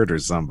about to murder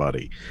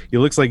somebody. He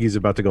looks like he's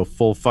about to go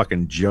full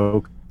fucking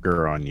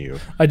Joker on you.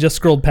 I just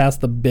scrolled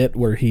past the bit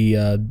where he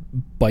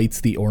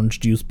bites the orange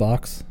juice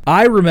box.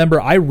 I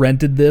remember I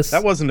rented this.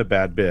 That wasn't a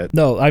bad bit.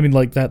 No, I mean,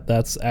 like,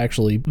 that's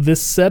actually...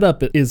 This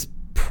setup is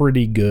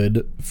pretty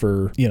good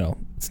for,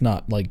 it's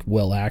not like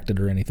well acted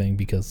or anything,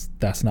 because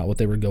that's not what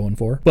they were going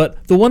for.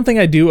 But the one thing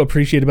I do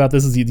appreciate about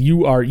this is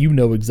you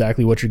know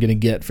exactly what you're going to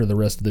get for the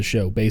rest of the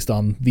show based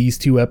on these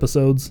 2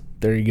 episodes.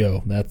 There you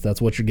go. That's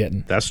what you're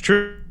getting. That's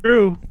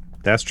true.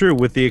 That's true,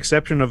 with the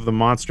exception of the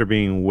monster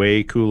being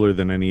way cooler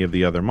than any of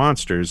the other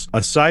monsters.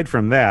 Aside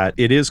from that,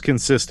 it is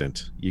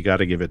consistent. You got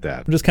to give it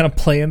that. I'm just kind of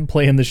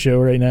playing the show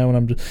right now,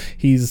 and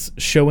he's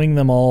showing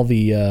them all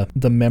the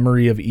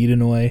memory of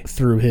Edenoi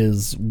through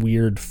his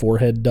weird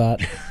forehead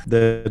dot.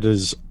 That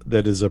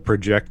is a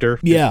projector.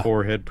 Yeah. His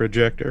forehead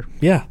projector.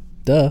 Yeah,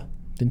 duh.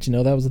 Didn't you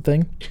know that was a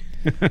thing?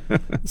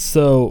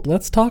 So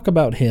let's talk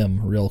about him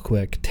real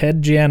quick.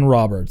 Ted Jan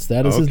Roberts.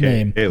 That is his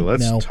name. Hey,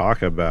 let's now,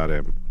 talk about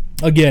him.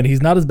 Again,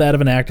 he's not as bad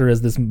of an actor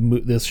as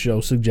this show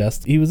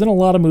suggests. He was in a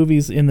lot of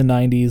movies in the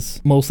 90s.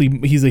 Mostly,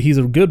 he's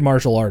a good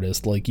martial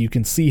artist. Like, you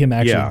can see him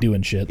actually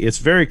doing shit. It's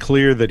very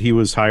clear that he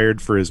was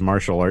hired for his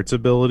martial arts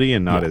ability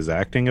and not his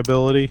acting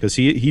ability, because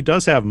he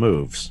does have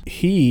moves.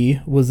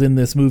 He was in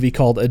this movie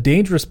called A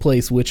Dangerous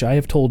Place, which I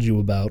have told you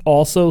about.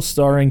 Also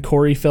starring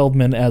Corey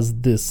Feldman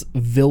as this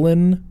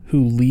villain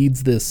who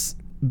leads this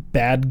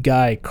bad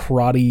guy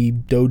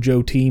karate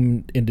dojo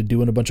team into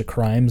doing a bunch of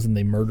crimes, and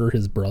they murder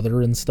his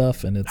brother and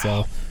stuff, and it's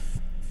all...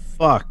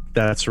 Fuck,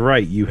 that's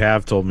right. You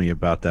have told me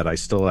about that. I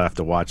still have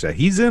to watch that.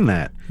 He's in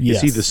that. Yes.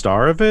 Is he the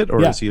star of it,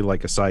 or Yeah. is he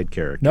like a side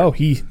character? No,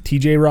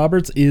 TJ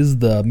Roberts is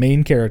the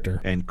main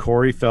character. And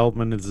Corey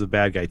Feldman is the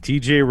bad guy.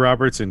 TJ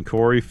Roberts and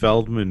Corey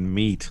Feldman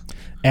meet.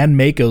 And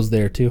Mako's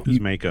there too. Who's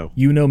Mako?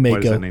 You know Mako.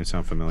 Why does that name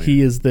sound familiar?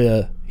 He's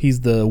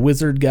the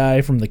wizard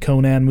guy from the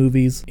Conan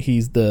movies.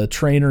 He's the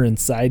trainer in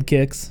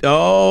Sidekicks.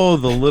 Oh,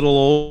 the little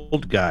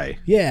old guy.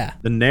 Yeah.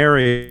 The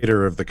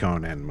narrator of the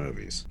Conan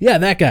movies. Yeah,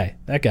 that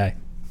guy.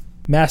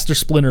 Master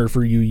Splinter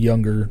for you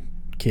younger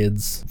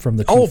kids from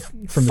the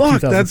from the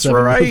 2007 that's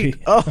right.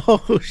 movie.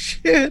 Oh,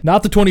 shit.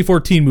 Not the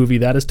 2014 movie.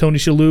 That is Tony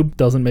Shalhoub.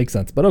 Doesn't make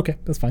sense, but okay,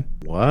 that's fine.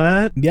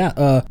 What?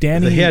 Yeah,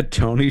 Danny. They had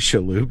Tony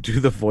Shalhoub do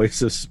the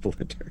voice of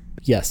Splinter.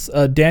 Yes,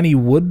 Danny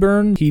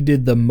Woodburn. He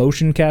did the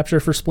motion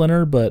capture for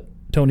Splinter, but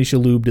Tony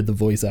Shalhoub did the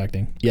voice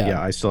acting.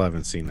 Yeah, I still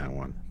haven't seen that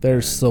one.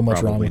 There's And so much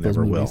wrong probably with those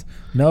never movies. will.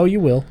 No, you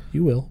will.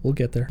 We'll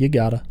get there. You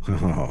gotta.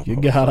 Oh. You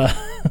gotta.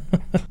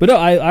 But no,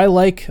 I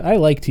like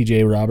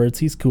TJ Roberts.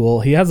 He's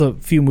cool. He has a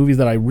few movies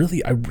that I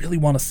really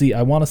want to see.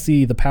 I want to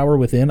see The Power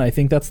Within. I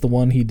think that's the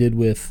one he did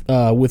with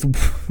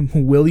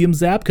William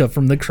Zabka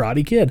from The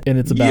Karate Kid, and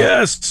it's about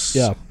Yes.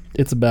 yeah.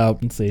 It's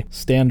about, let's see,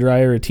 Stan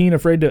Dreyer, a teen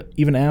afraid to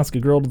even ask a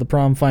girl to the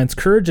prom, finds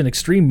courage and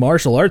extreme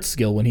martial arts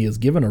skill when he is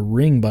given a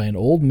ring by an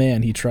old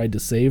man he tried to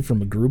save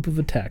from a group of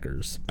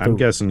attackers. I'm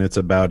guessing it's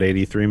about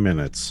 83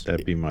 minutes.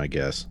 That'd be my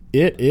guess.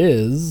 It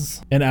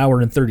is an hour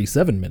and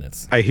 37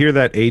 minutes. I hear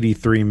that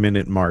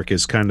 83-minute mark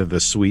is kind of the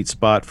sweet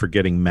spot for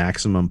getting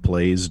maximum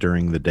plays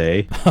during the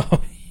day.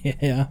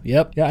 Yeah,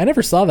 yep. Yeah, I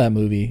never saw that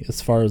movie,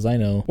 as far as I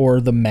know.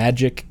 Or The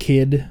Magic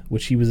Kid,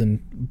 which he was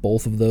in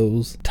both of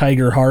those.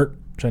 Tiger Heart.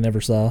 which I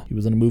never saw. He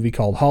was in a movie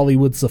called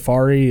Hollywood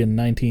Safari in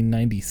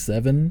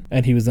 1997,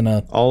 and he was in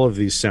a All of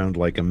these sound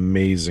like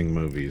amazing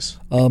movies.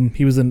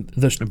 he was in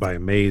the And by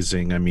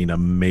amazing, I mean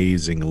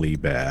amazingly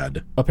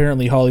bad.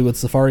 apparently Hollywood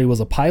Safari was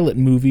a pilot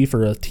movie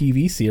for a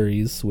TV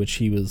series, which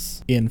he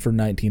was in for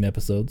 19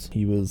 episodes.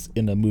 He was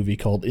in a movie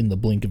called In the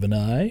Blink of an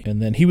Eye,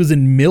 and then he was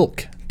in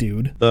Milk,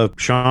 dude. The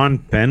Sean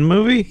Penn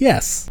movie?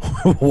 Yes.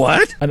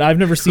 What? And I've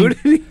never Who seen did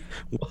he?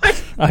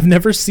 What? I've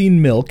never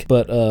seen Milk,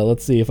 but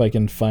let's see if I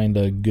can find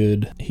a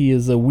good. He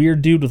is a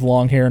weird dude with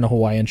long hair and a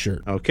Hawaiian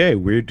shirt. Okay,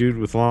 weird dude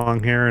with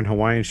long hair and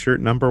Hawaiian shirt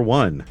number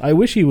 1. I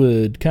wish he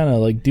would kind of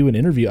like do an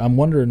interview. I'm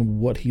wondering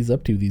what he's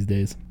up to these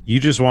days.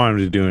 You just want him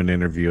to do an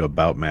interview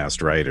about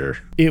Masked Rider.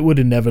 It would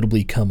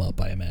inevitably come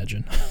up, I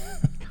imagine.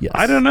 Yes.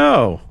 I don't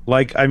know.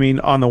 Like, I mean,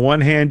 on the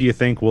one hand, you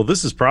think, well,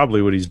 this is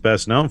probably what he's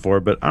best known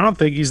for, but I don't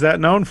think he's that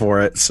known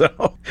for it.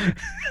 So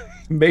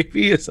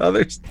maybe his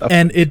other stuff.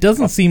 And it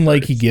doesn't seem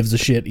like he gives a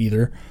shit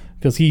either,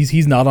 because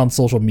he's not on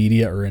social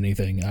media or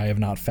anything. I have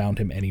not found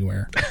him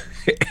anywhere.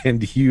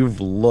 And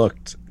you've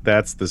looked.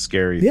 That's the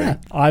scary Yeah,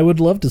 thing. I would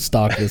love to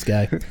stalk this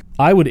guy.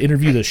 I would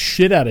interview the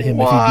shit out of him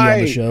if he'd be on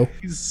the show.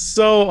 He's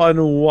so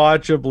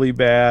unwatchably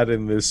bad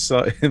in this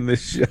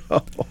show.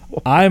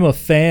 I'm a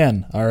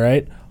fan, all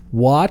right?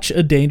 Watch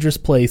A Dangerous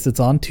Place. It's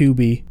on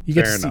Tubi. You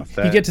get Fair to see, enough. you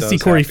That get to see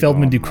does Corey have to go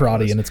Feldman on do my karate,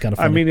 list. and it's kind of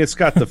I funny. mean, it's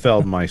got the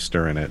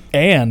Feldmeister in it.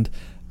 And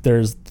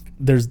there's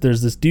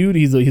this dude.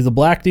 He's a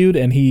black dude,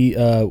 and he.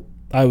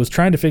 I was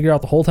trying to figure out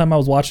the whole time I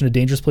was watching A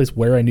Dangerous Place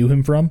where I knew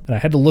him from, and I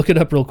had to look it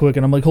up real quick.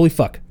 And I'm like, holy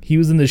fuck! He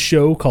was in this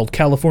show called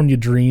California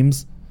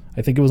Dreams.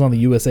 I think it was on the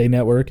USA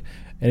Network,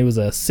 and it was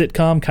a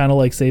sitcom, kind of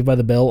like Saved by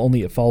the Bell,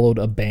 only it followed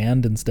a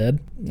band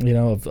instead. You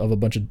know, of a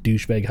bunch of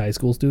douchebag high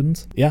school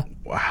students. Yeah.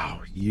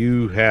 Wow,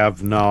 you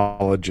have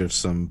knowledge of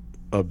some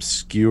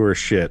obscure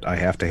shit. I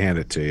have to hand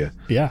it to you.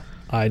 Yeah,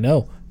 I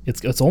know.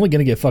 It's only going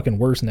to get fucking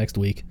worse next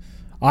week.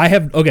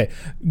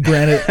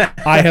 Granted,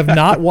 I have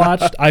not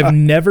watched, I've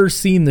never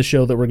seen the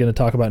show that we're going to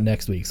talk about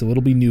next week, so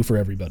it'll be new for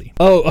everybody.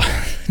 Oh,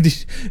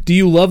 do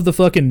you love the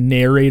fucking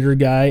narrator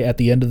guy at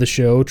the end of the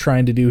show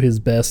trying to do his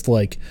best,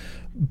 like,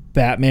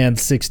 Batman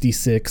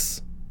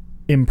 66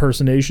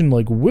 impersonation?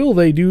 Like, will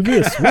they do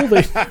this? Will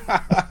they?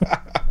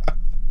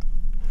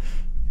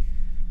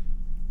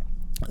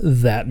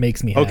 That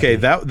makes me happy. Okay,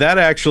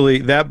 that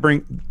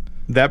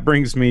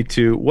brings me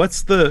to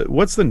what's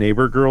the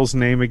neighbor girl's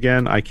name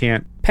again? I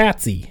can't.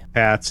 Patsy.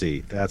 Patsy.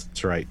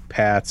 That's right,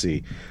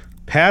 Patsy.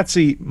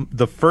 Patsy.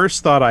 The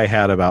first thought I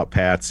had about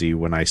Patsy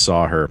when I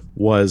saw her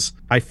was,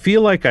 I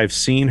feel like I've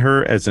seen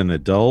her as an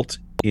adult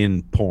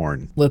in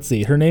porn. Let's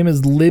see. Her name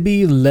is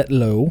Libby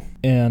Letlow,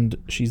 and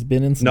she's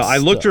been in some No, I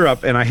looked stuff. her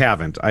up and I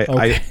haven't.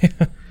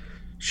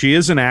 She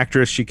is an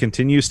actress. She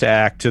continues to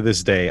act to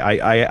this day.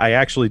 I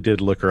actually did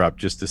look her up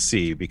just to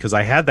see, because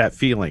I had that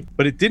feeling,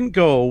 but it didn't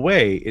go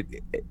away.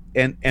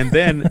 And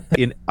then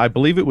in, I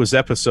believe it was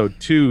episode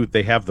 2,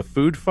 they have the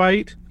food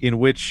fight in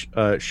which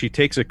she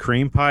takes a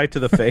cream pie to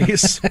the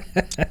face.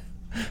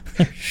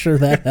 Sure,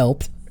 that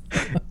helped.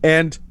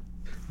 And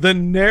the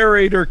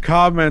narrator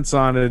comments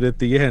on it at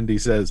the end. He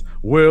says,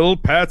 "Will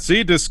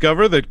Patsy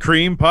discover that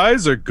cream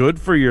pies are good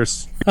for your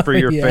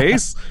Yeah.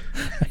 face?"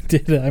 I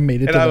did. I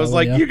made it. And to I that was one,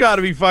 like, yeah. you got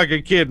to be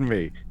fucking kidding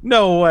me.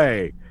 No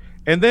way.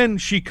 And then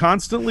she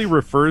constantly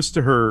refers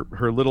to her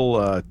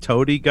little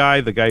toady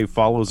guy, the guy who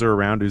follows her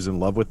around, who's in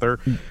love with her.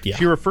 Yeah.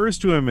 She refers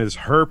to him as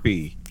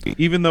Herpy.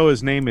 Even though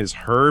his name is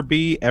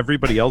Herbie,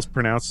 everybody else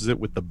pronounces it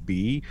with the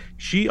B.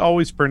 She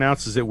always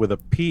pronounces it with a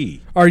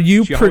P. Are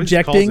you She always calls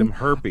projecting? him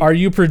Herpy. Are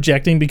you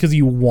projecting because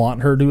you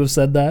want her to have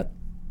said that?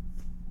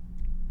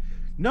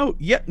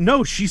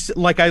 No, she's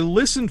like, I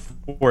listened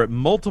for it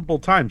multiple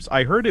times.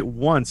 I heard it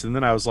once, and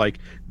then I was like,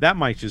 that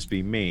might just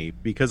be me,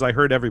 because I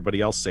heard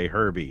everybody else say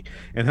Herbie.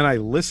 And then I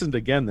listened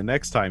again the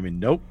next time, and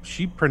nope,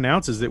 she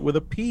pronounces it with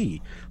a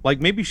P. Like,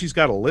 maybe she's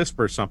got a lisp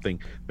or something,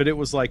 but it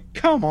was like,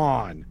 come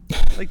on.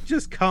 Like,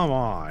 just come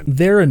on.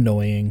 They're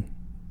annoying.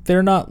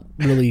 They're not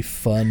really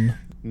fun.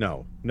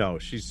 No,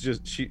 she's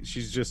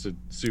just a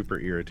super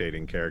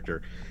irritating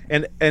character.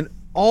 And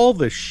all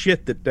the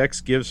shit that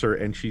Dex gives her,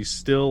 and she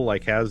still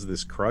like has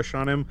this crush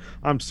on him.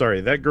 I'm sorry,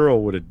 that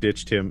girl would have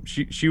ditched him.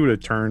 She would have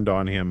turned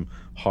on him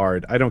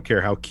hard. I don't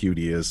care how cute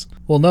he is.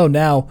 Well, no,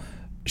 now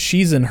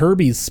she's in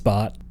Herbie's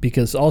spot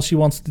because all she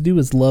wants to do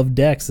is love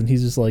Dex, and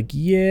he's just like,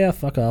 yeah,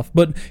 fuck off.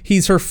 But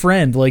he's her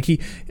friend. Like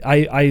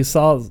I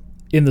saw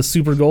in the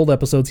Super Gold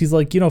episodes, he's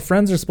like,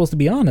 friends are supposed to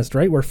be honest,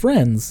 right? We're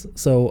friends.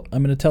 So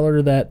I'm going to tell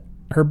her that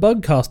her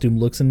bug costume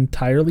looks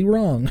entirely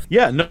wrong.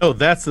 Yeah, no,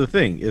 that's the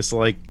thing. It's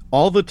like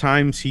all the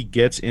times he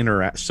gets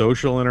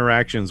social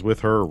interactions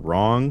with her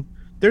wrong,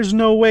 there's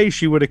no way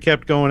she would have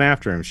kept going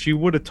after him. She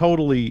would have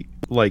totally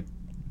like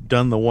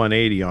done the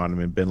 180 on him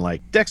and been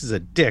like, Dex is a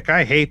dick.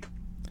 I hate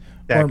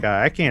that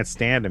guy. I can't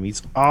stand him.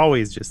 He's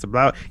always just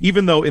about,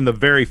 even though in the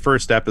very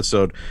first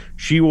episode,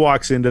 she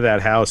walks into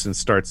that house and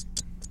starts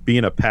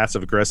being a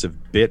passive aggressive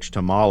bitch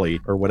to Molly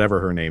or whatever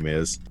her name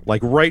is,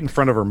 like right in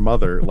front of her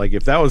mother. Like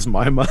if that was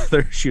my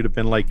mother, she'd have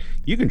been like,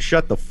 you can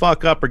shut the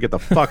fuck up or get the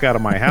fuck out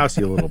of my house,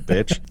 you little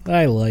bitch.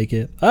 I like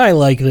it. I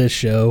like this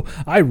show.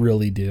 I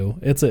really do.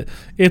 It's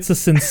a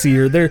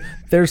sincere.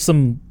 There's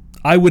some.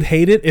 I would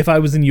hate it if I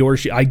was in your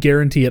shoes. I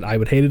guarantee it. I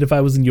would hate it if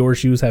I was in your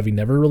shoes, having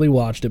never really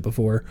watched it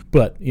before.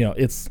 But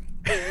it's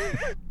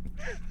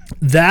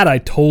that I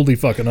totally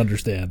fucking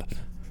understand.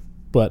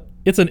 But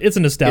it's a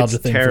nostalgia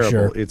thing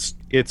terrible. for sure.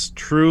 It's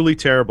truly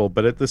terrible.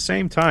 But at the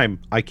same time,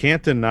 I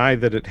can't deny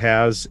that it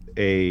has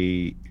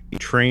a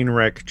train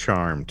wreck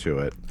charm to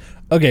it.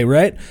 Okay,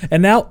 right?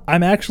 And now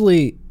I'm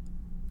actually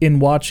in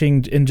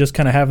watching and just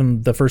kind of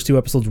having the first 2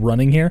 episodes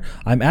running here.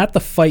 I'm at the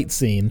fight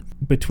scene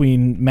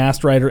between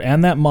Masked Rider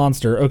and that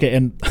monster. Okay,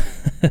 and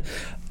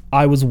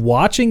I was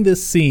watching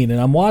this scene and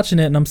I'm watching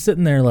it and I'm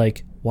sitting there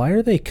like, why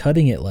are they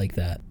cutting it like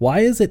that? Why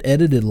is it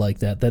edited like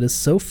that? That is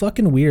so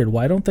fucking weird.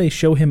 Why don't they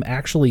show him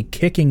actually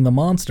kicking the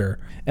monster?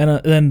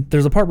 And then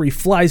there's a part where he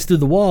flies through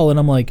the wall and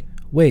I'm like,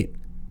 wait,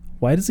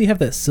 why does he have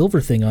that silver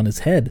thing on his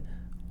head?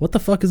 What the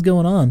fuck is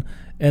going on?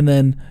 And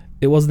then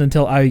it wasn't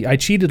until I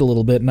cheated a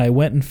little bit and I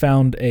went and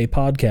found a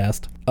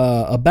podcast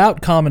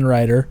about Kamen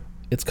Rider.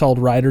 It's called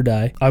Ride or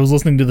Die. I was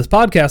listening to this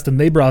podcast and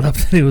they brought up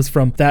that it was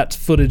from that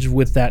footage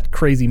with that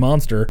crazy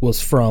monster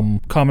was from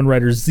Kamen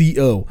Rider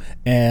ZO.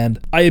 And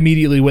I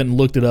immediately went and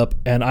looked it up.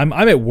 And I'm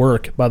at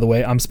work, by the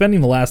way. I'm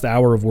spending the last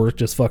hour of work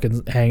just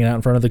fucking hanging out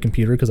in front of the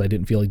computer because I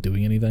didn't feel like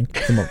doing anything.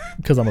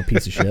 Because I'm a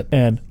piece of shit.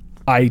 And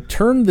I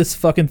turned this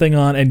fucking thing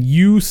on and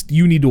you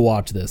need to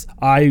watch this.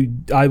 I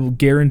will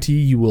guarantee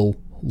you will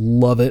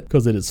love it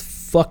because it is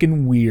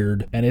fucking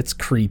weird and it's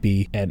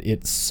creepy and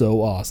it's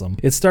so awesome.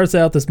 It starts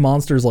out this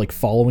monster is like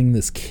following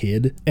this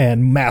kid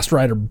and Masked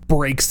Rider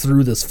breaks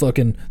through this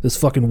fucking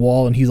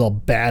wall and he's all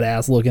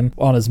badass looking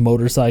on his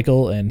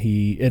motorcycle and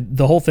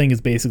the whole thing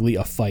is basically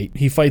a fight.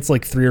 He fights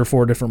like 3 or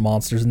 4 different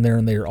monsters in there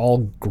and they're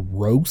all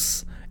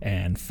gross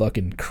and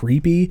fucking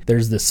creepy.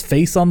 There's this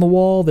face on the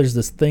wall. There's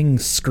this thing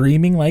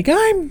screaming like,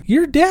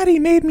 your daddy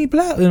made me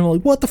blah. And I'm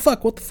like, what the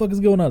fuck is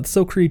going on? It's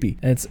so creepy.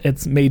 And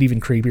it's made even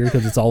creepier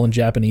because it's all in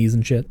Japanese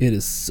and shit. It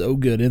is so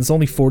good. And it's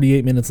only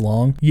 48 minutes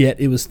long, yet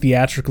it was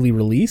theatrically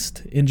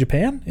released in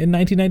Japan in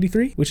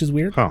 1993, which is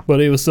weird. Huh.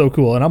 But it was so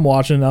cool. And I'm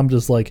watching, I'm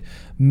just like,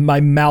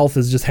 my mouth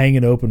is just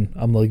hanging open.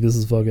 I'm like, this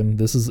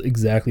is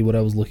exactly what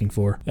I was looking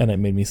for. And it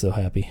made me so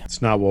happy.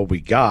 It's not what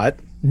we got.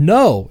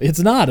 No, it's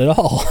not at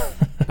all.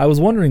 I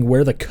was wondering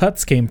where the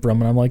cuts came from,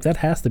 and I'm like, that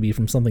has to be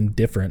from something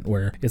different,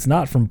 where it's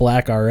not from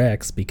Black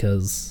RX,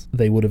 because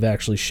they would have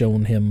actually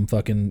shown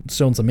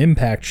some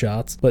impact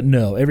shots. But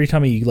no, every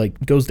time he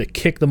like goes to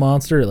kick the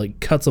monster, it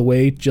like cuts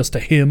away just to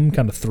him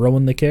kind of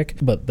throwing the kick.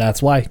 But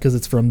that's why, because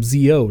it's from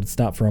ZO. It's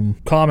not from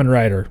Kamen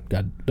Rider.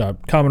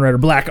 Kamen Rider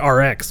Black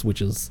RX,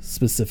 which is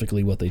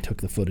specifically what they took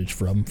the footage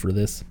from for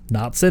this.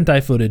 Not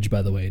Sentai footage,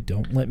 by the way.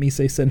 Don't let me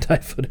say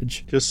Sentai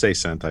footage. Just say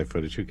Sentai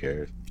footage. Who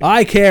cares?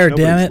 I care,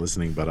 Nobody's damn it.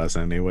 listening but us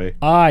anyway.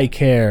 I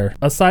care.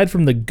 Aside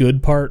from the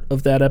good part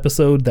of that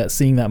episode, that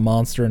seeing that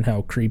monster and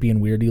how creepy and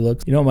weird he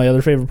looks, you know what my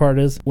other favorite part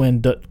is?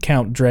 When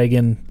Count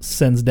Dragon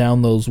sends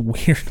down those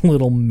weird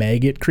little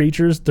maggot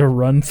creatures to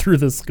run through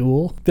the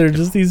school. They're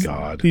just these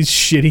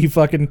shitty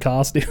fucking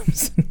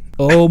costumes.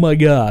 Oh my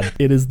god,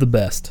 it is the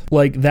best.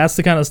 Like, that's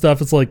the kind of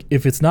stuff, it's like,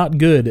 if it's not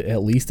good,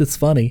 at least it's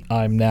funny.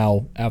 I'm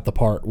now at the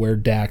part where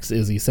Dax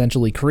is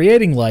essentially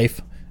creating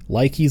life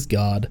like he's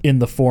God in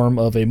the form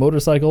of a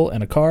motorcycle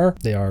and a car.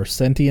 They are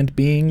sentient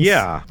beings.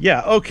 Yeah,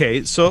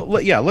 okay. So,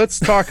 let's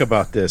talk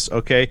about this,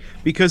 okay?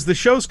 Because the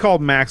show's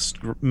called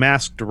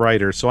Masked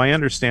Rider, so I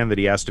understand that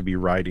he has to be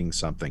riding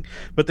something.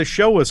 But the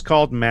show was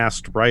called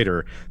Masked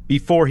Rider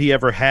before he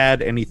ever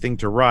had anything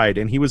to ride,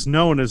 and he was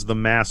known as the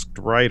Masked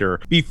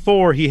Rider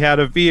before he had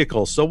a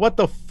vehicle. So what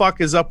the fuck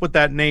is up with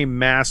that name,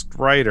 Masked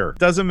Rider?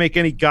 Doesn't make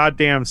any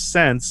goddamn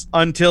sense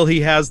until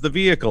he has the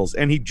vehicles,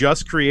 and he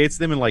just creates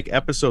them in like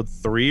episode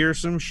 3 or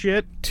some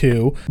shit.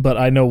 2, but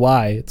I know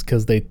why. It's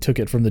because they took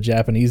it from the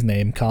Japanese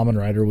name Kamen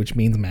Rider, which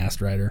means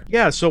Masked Rider.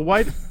 Yeah, so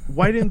why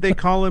didn't they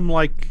call him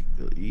like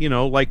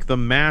the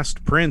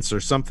Masked Prince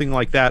or something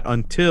like that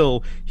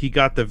until he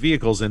got the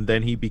vehicles and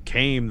then he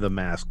became the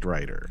Masked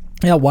Rider?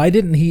 Yeah, why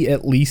didn't he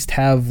at least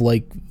have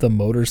like the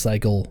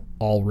motorcycle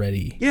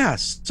already? Yeah,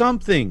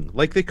 something.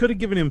 Like, they could have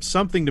given him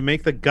something to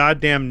make the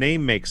goddamn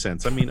name make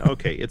sense. I mean,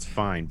 okay, it's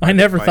fine. I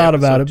never thought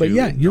about it, but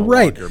yeah, you're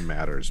right. No longer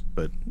matters,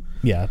 but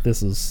yeah,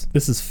 this is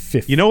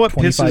 50. You know what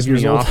pisses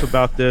me old? off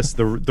about this?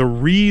 The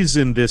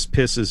reason this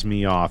pisses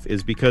me off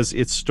is because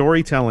it's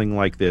storytelling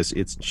like this.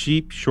 It's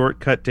cheap,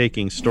 shortcut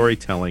taking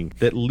storytelling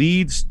that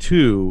leads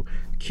to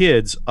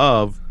kids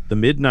of the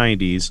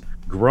mid-90s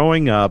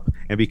growing up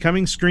and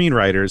becoming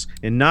screenwriters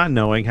and not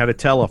knowing how to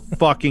tell a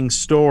fucking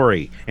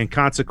story. And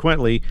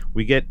consequently,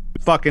 we get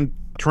fucking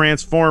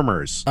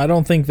Transformers. I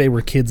don't think they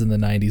were kids in the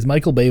 90s.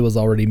 Michael Bay was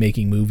already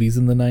making movies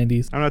in the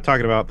 90s. I'm not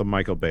talking about the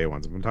Michael Bay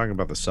ones. I'm talking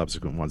about the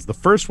subsequent ones. The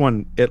first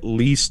one at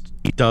least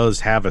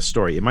does have a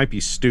story. It might be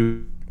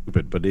stupid,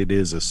 stupid, but it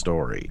is a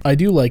story. I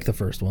do like the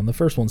first one. The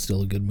first one's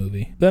still a good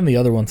movie. Then the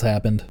other ones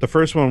happened. The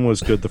first one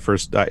was good. The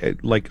first,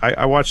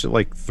 I watched it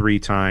like 3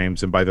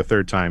 times, and by the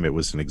third time, it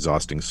was an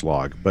exhausting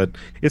slog. But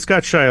it's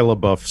got Shia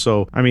LaBeouf,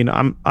 so I mean,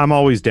 I'm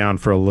always down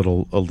for a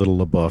little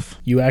LaBeouf.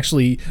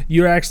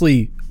 You're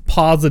actually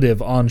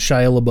positive on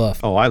Shia LaBeouf.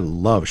 Oh, I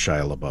love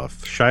Shia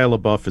LaBeouf. Shia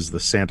LaBeouf is the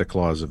Santa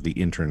Claus of the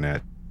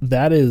internet.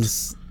 That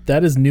is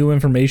new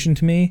information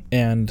to me,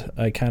 and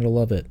I kind of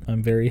love it.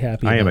 I'm very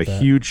happy I am about a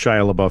that. huge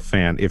Shia LaBeouf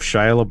fan. If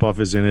Shia LaBeouf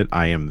is in it,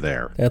 I am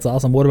there. That's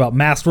awesome. What about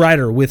Masked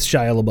Rider with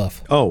Shia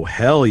LaBeouf? Oh,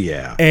 hell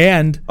yeah.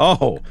 And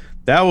Oh,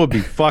 that would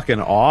be fucking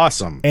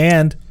awesome.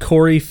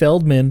 Corey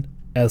Feldman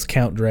as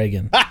Count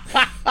Dragon.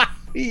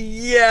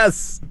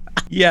 Yes.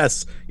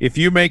 Yes. If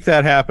you make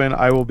that happen,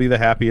 I will be the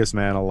happiest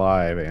man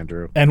alive,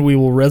 Andrew. And we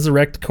will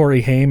resurrect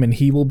Corey Haim, and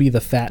he will be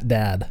the fat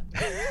dad.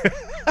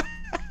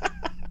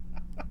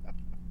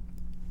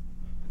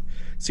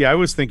 See, I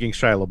was thinking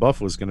Shia LaBeouf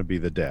was going to be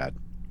the dad,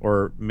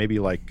 or maybe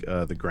like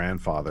the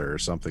grandfather or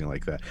something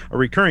like that. A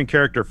recurring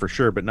character for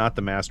sure, but not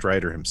the Masked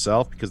Rider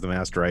himself, because the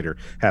Masked Rider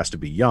has to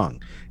be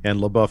young, and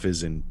LaBeouf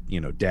is in,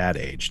 dad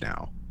age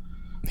now.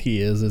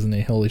 He is, isn't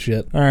he? Holy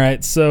shit. All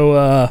right,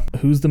 so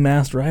who's the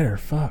Masked Rider?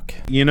 Fuck.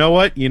 You know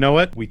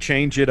what? We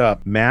change it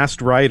up.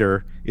 Masked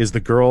Rider is the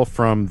girl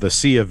from the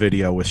Sia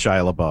video with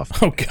Shia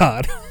LaBeouf. Oh,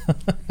 God.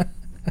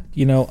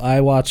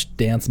 I watched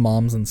Dance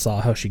Moms and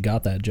saw how she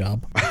got that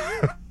job.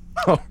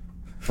 Oh,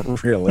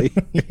 really?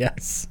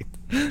 Yes.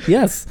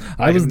 Yes,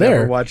 I was I've there.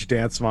 never watched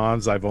Dance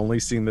Moms. I've only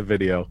seen the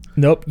video.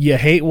 Nope, you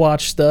hate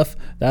watch stuff.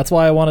 That's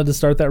why I wanted to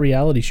start that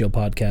reality show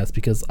podcast,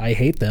 because I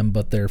hate them,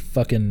 but they're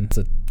fucking, it's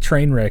a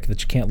train wreck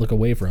that you can't look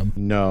away from.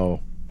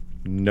 No.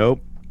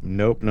 Nope.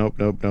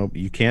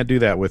 You can't do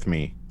that with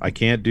me. I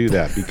can't do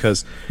that,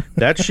 because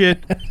that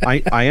shit,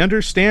 I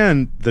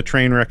understand the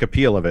train wreck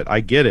appeal of it. I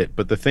get it.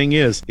 But the thing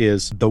is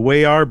the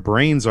way our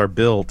brains are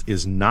built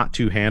is not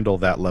to handle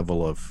that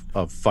level of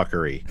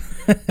fuckery.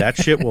 That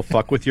shit will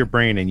fuck with your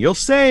brain, and you'll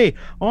say,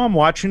 oh, I'm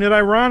watching it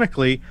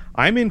ironically.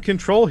 I'm in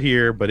control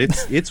here, but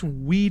it's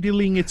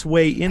wheedling its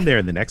way in there.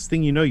 And the next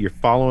thing you know, you're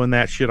following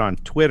that shit on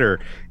Twitter,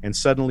 and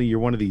suddenly you're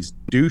one of these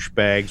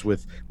douchebags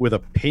with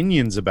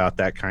opinions about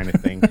that kind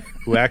of thing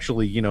who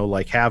actually,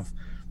 have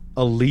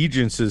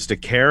allegiances to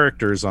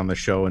characters on the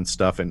show and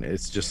stuff, and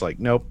it's just like,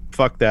 nope,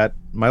 fuck that.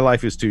 My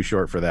life is too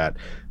short for that.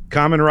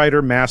 Kamen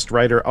Rider, Masked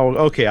Rider, oh,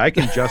 okay, I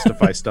can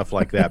justify stuff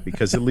like that,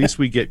 because at least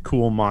we get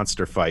cool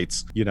monster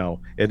fights,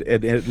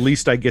 at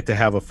least I get to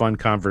have a fun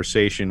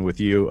conversation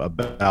with you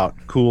about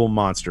cool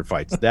monster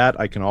fights. That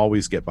I can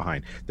always get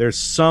behind. There's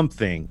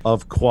something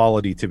of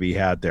quality to be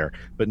had there.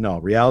 But no,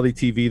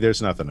 reality TV,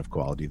 there's nothing of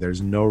quality.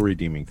 There's no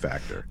redeeming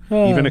factor.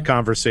 Even a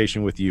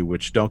conversation with you,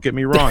 which, don't get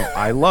me wrong,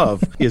 I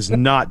love, is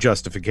not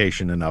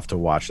justification enough to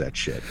watch that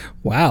shit.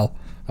 Wow.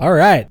 All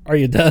right. Are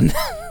you done?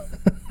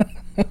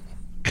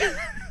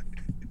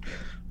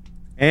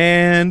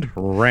 And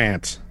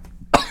rant.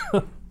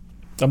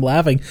 I'm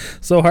laughing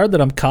so hard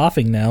that I'm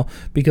coughing now,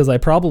 because I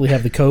probably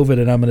have the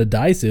COVID and I'm going to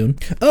die soon.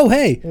 Oh,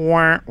 hey.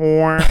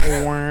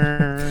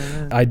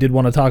 I did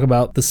want to talk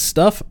about the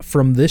stuff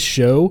from this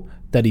show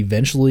that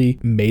eventually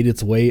made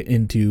its way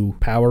into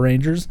Power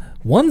Rangers.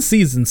 One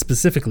season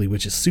specifically,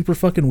 which is super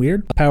fucking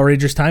weird. Power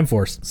Rangers Time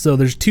Force. So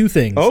there's 2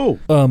 things. Oh,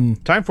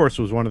 Time Force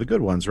was one of the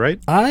good ones, right?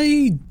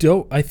 I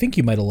think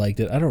you might have liked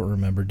it. I don't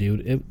remember,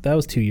 dude. That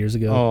was 2 years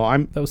ago. Oh,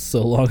 that was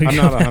so long ago. I'm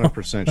not now.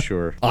 100%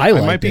 sure. I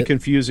might be it.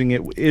 confusing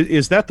it.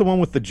 Is that the one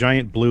with the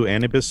giant blue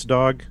Anubis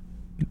dog?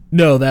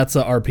 No, that's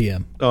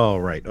RPM. Oh,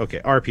 right.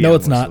 Okay. RPM. No,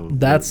 it's not.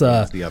 That's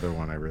the other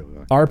one I really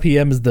like.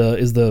 RPM is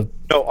the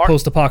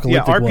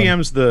post-apocalyptic one. Yeah,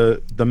 RPM's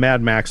the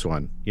Mad Max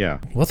one. Yeah.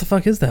 What the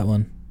fuck is that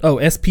one? Oh,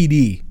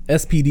 SPD.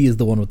 SPD is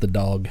the one with the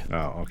dog.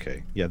 Oh,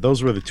 okay. Yeah,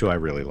 those were the 2 I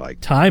really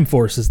liked. Time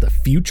Force is the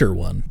future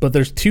one. But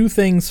there's 2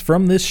 things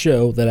from this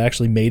show that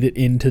actually made it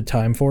into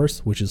Time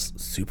Force, which is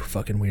super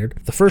fucking weird.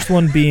 The first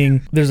one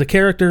being, there's a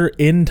character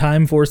in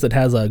Time Force that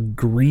has a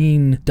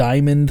green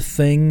diamond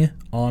thing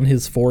on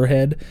his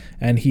forehead,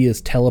 and he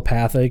is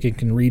telepathic and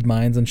can read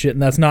minds and shit.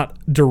 And that's not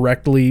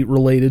directly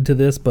related to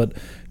this, but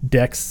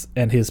Dex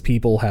and his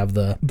people have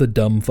the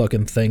dumb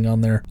fucking thing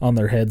on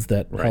their heads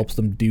that helps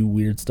them do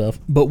weird stuff.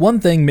 But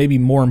one thing maybe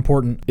more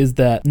important is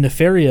that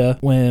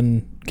Nefaria,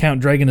 when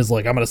Count Dragon is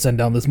like, I'm going to send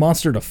down this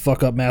monster to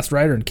fuck up Masked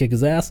Rider and kick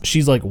his ass,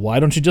 she's like, why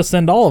don't you just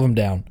send all of them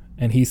down?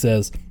 And he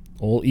says,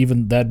 well,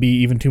 that'd be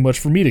even too much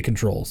for me to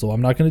control, so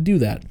I'm not going to do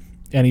that.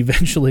 And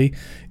eventually,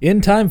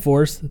 in Time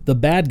Force, the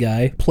bad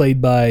guy, played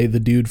by the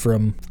dude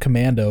from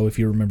Commando, if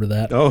you remember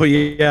that. Oh,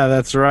 yeah,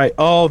 that's right.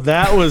 Oh,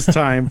 that was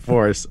Time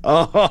Force.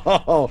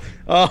 Oh,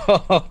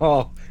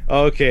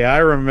 okay, I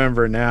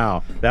remember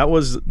now. That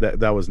was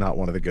not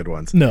one of the good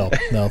ones. No,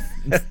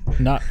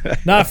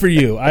 not for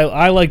you.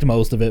 I liked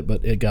most of it,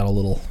 but it got a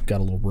little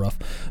rough.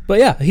 But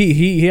yeah,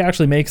 he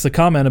actually makes a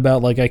comment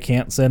about, like, I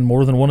can't send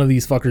more than one of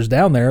these fuckers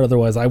down there,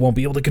 otherwise I won't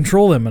be able to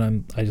control them.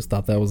 And I just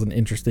thought that was an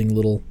interesting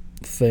little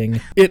thing.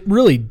 It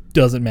really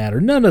doesn't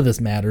matter. None of this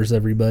matters,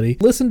 everybody.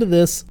 Listen to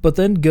this, but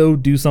then go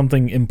do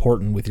something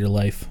important with your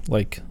life,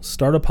 like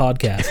start a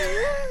podcast.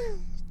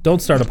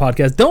 Don't start a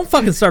podcast. Don't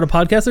fucking start a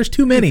podcast. There's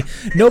too many.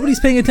 Nobody's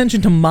paying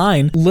attention to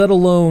mine, let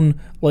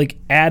alone like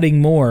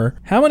adding more.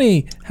 How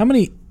many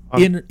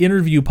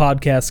interview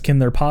podcasts can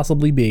there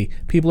possibly be?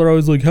 People are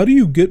always like, how do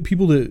you get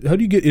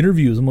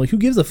interviews? I'm like, who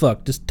gives a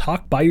fuck? Just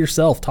talk by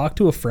yourself. Talk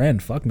to a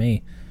friend. Fuck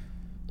me.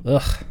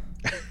 Ugh.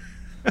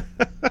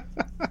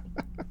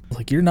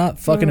 Like, you're not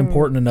fucking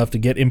important enough to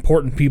get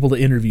important people to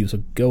interview,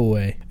 so go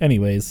away.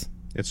 Anyways.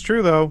 It's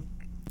true, though.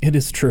 It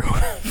is true.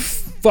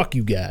 Fuck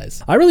you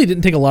guys. I really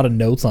didn't take a lot of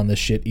notes on this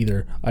shit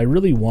either. I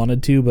really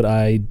wanted to, but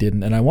I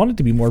didn't. And I wanted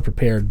to be more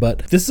prepared. But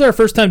this is our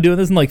first time doing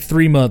this in like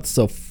 3 months,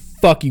 so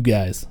fuck you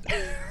guys.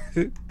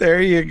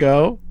 There you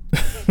go.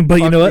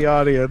 But you know what? The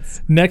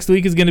audience. Next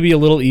week is going to be a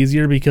little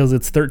easier because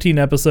it's 13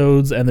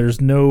 episodes and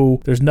there's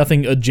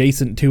nothing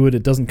adjacent to it.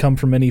 It doesn't come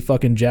from any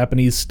fucking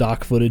Japanese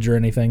stock footage or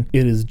anything.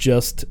 It is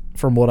just,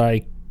 from what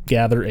I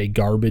gather, a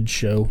garbage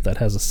show that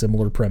has a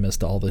similar premise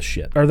to all this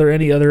shit. Are there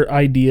any other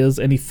ideas,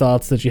 any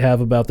thoughts that you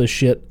have about this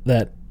shit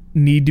that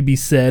need to be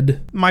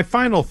said? My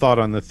final thought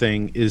on the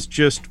thing is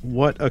just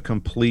what a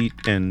complete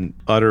and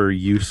utter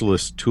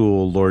useless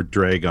tool Lord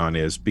Dragon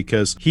is,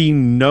 because he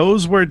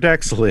knows where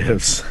Dex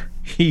lives.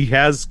 He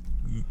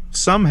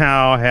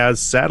somehow has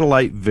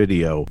satellite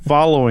video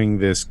following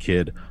this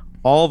kid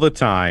all the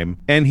time,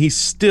 and he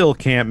still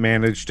can't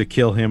manage to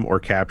kill him or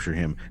capture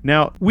him.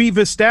 Now, we've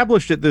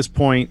established at this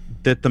point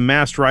that the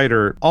Masked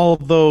Rider,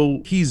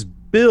 although he's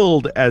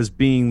billed as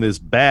being this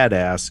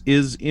badass,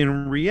 is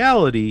in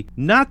reality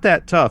not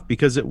that tough,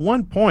 because at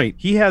one point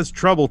he has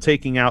trouble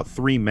taking out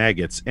 3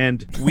 maggots,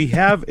 and we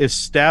have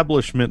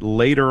establishment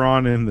later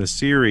on in the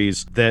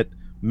series that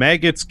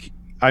maggots,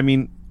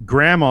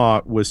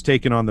 Grandma was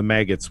taking on the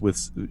maggots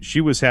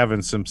she was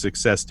having some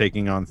success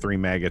taking on 3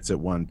 maggots at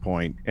one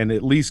point, and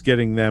at least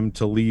getting them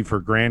to leave her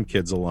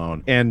grandkids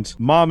alone. And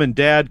Mom and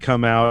Dad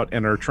come out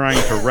and are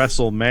trying to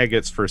wrestle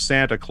maggots for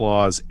Santa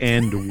Claus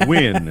and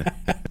win,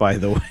 by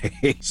the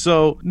way.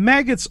 So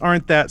maggots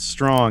aren't that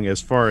strong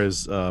as far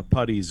as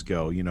putties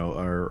go,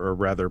 or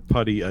rather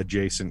putty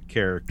adjacent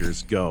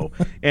characters go.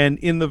 And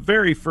in the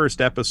very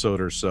first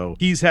episode or so,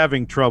 he's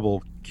having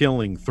trouble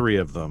killing 3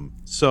 of them.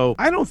 So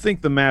I don't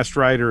think the Masked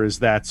Rider is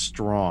that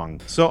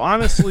strong. So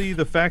honestly,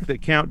 the fact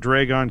that Count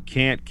Dragon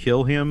can't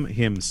kill him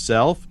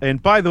himself,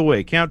 and by the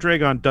way, Count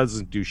Dragon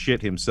doesn't do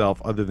shit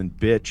himself other than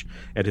bitch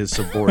at his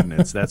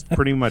subordinates. That's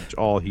pretty much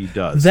all he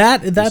does.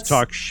 That's Just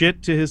talk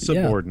shit to his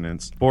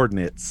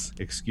subordinates,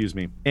 excuse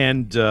me.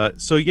 And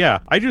so yeah,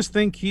 I just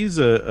think he's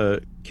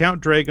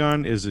Count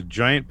Dragon is a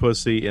giant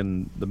pussy,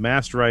 and the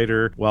Masked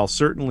Rider, while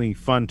certainly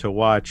fun to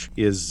watch,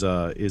 is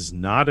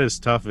not as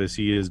tough as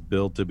he is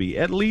billed to be,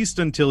 at least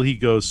until he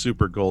goes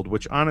Super Gold,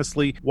 which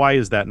honestly, why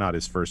is that not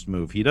his first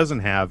move? He doesn't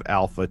have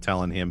Alpha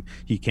telling him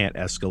he can't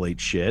escalate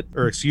shit.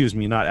 Or excuse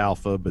me, not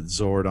Alpha, but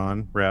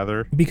Zordon,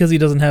 rather. Because he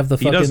doesn't have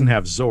He doesn't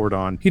have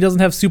Zordon. He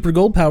doesn't have Super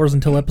Gold powers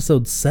until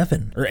episode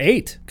 7 or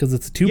 8, because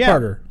it's a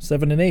 2-parter,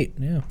 7 and 8.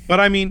 Yeah. But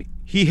I mean,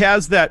 he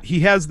has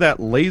that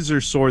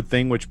laser sword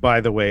thing, which, by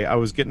the way, I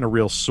was getting a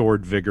real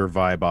Sword Vigor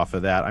vibe off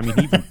of that. I mean,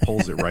 he even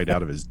pulls it right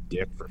out of his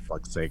dick, for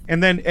fuck's sake.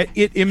 And then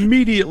it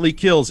immediately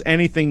kills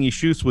anything he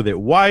shoots with it.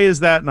 Why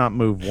is that not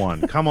move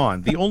 1? Come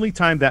on. The only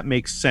time that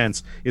makes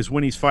sense is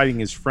when he's fighting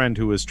his friend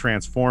who is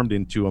transformed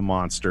into a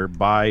monster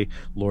by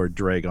Lord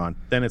Dragon.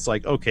 Then it's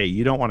like, okay,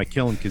 you don't want to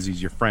kill him because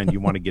he's your friend. You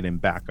want to get him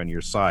back on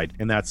your side.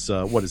 And that's,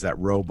 what is that,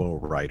 Robo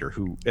Rider?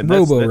 That's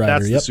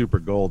the Super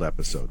Gold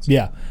episodes.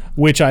 Yeah,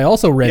 which I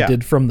also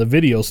rented from the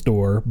video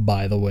store,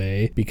 by the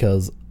way,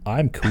 because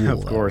I'm cool.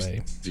 Of course that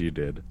way. You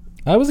did.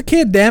 I was a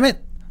kid, damn it.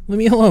 Leave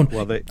me alone.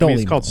 Well,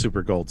 it's called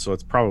Super Gold, so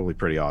it's probably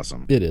pretty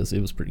awesome. It is.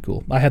 It was pretty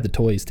cool. I had the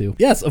toys too.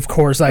 Yes, of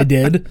course I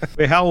did.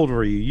 Wait, how old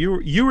were you?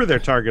 You were their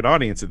target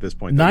audience at this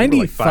point. 95.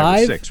 Like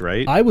 5 or 6,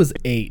 right? I was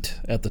 8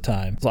 at the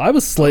time, so I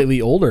was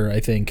slightly older, I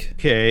think.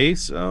 Okay,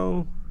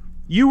 so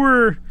you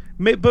were.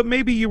 But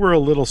maybe you were a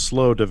little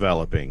slow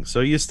developing, so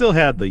you still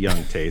had the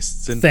young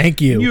tastes. And thank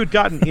you. You had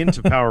gotten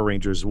into Power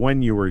Rangers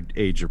when you were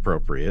age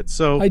appropriate,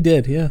 so I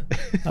did, yeah.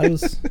 I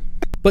was.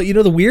 But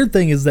the weird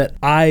thing is that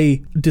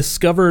I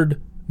discovered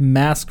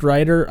Masked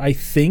Rider, I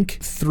think,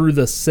 through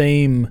the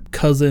same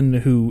cousin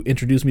who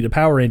introduced me to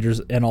Power Rangers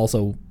and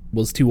also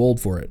was too old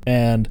for it.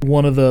 And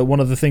one of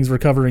the things we're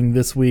covering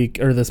this week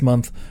or this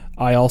month,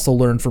 I also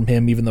learned from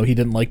him, even though he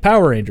didn't like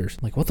Power Rangers.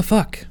 I'm like, what the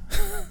fuck?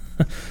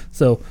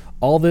 So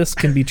all this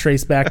can be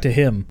traced back to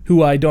him,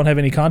 who I don't have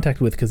any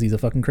contact with because he's a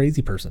fucking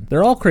crazy person.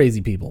 They're all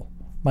crazy people.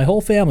 My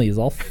whole family is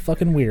all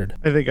fucking weird.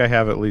 I think I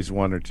have at least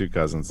 1 or 2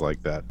 cousins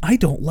like that. I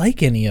don't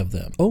like any of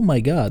them. Oh my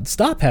God.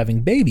 Stop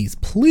having babies.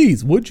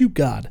 Please. Would you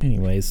God?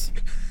 Anyways,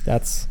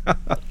 that's...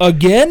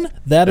 Again,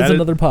 that is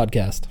another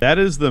podcast. That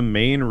is the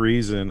main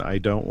reason I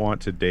don't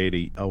want to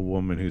date a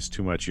woman who's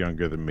too much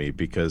younger than me,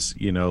 because,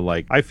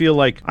 I feel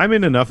like I'm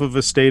in enough of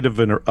a state of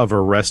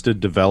arrested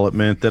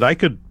development that I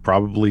could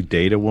probably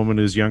date a woman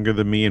who's younger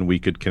than me and we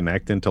could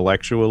connect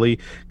intellectually,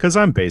 because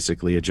I'm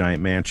basically a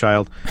giant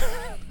man-child.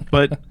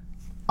 But...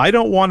 I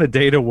don't want to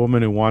date a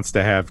woman who wants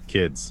to have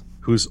kids.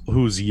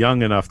 who's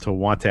young enough to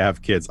want to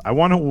have kids. I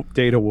want to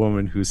date a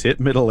woman who's hit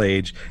middle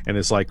age and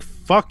is like,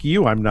 fuck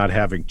you, I'm not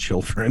having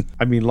children.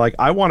 I mean, like,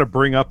 I want to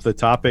bring up the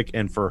topic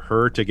and for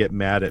her to get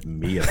mad at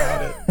me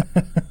about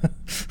it.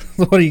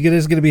 What are you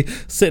just going to be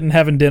sitting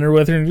having dinner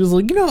with her and just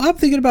like, I'm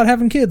thinking about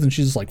having kids, and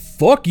she's just like,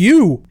 fuck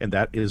you. And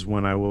that is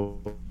when I will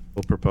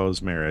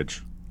propose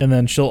marriage. And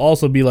then she'll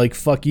also be like,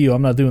 fuck you,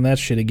 I'm not doing that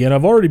shit again.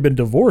 I've already been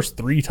divorced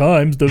 3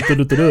 times.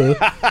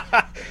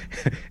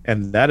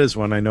 And that is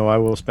when I know I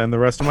will spend the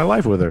rest of my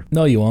life with her.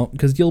 No, you won't,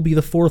 because you'll be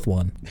the 4th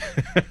one.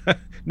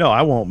 No,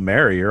 I won't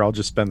marry her. I'll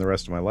just spend the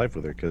rest of my life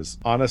with her, because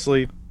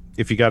honestly,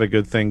 if you got a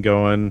good thing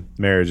going,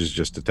 marriage is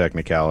just a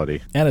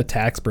technicality. And a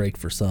tax break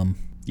for some.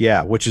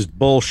 Yeah, which is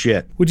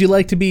bullshit. Would you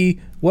like to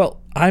be...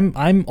 Well,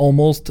 I'm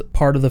almost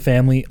part of the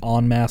family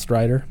on Masked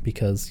Rider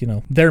because,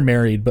 they're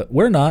married, but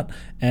we're not.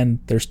 And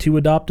there's 2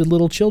 adopted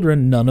little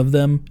children. None of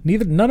them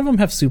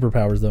have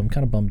superpowers, though. I'm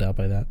kind of bummed out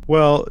by that.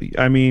 Well,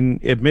 I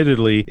mean,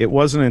 admittedly, it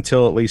wasn't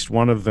until at least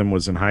one of them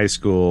was in high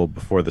school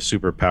before the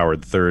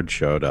superpowered third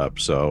showed up.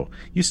 So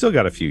you still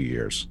got a few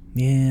years.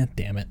 Yeah,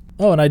 damn it.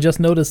 Oh, and I just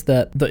noticed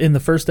that in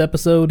the first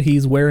episode,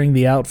 he's wearing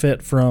the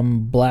outfit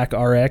from Black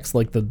RX,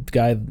 like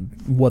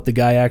what the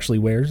guy actually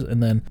wears.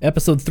 And then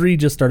episode 3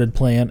 just started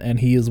playing,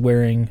 and he is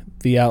wearing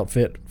the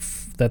outfit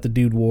that the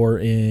dude wore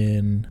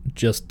in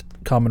just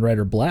Kamen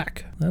Rider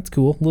Black. That's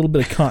cool. A little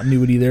bit of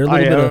continuity there.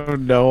 I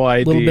have no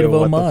idea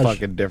what homage. The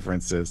fucking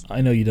difference is. I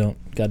know you don't.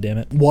 God damn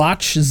it.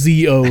 Watch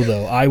ZO,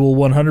 though. I will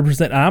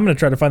 100%. I'm going to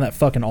try to find that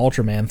fucking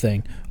Ultraman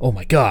thing. Oh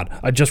my god.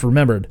 I just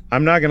remembered.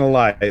 I'm not going to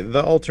lie.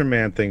 The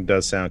Ultraman thing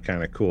does sound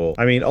kind of cool.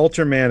 I mean,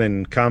 Ultraman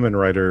and Kamen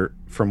Rider,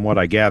 from what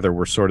I gather,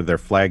 were sort of their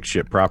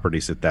flagship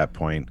properties at that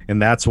point.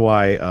 And that's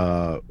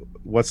why...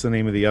 what's the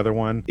name of the other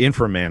one?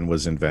 Inframan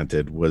was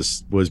invented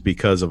was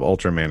because of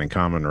Ultraman and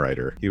Kamen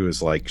Rider. He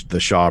was like the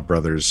Shaw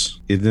brothers.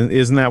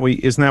 Isn't that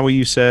what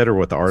you said, or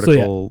what the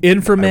article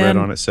Inframan, I read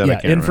on it said? Yeah,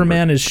 I can't Inframan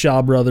remember. is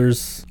Shaw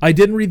brothers. I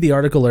didn't read the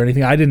article or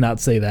anything. I did not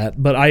say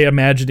that, but I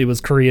imagined it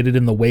was created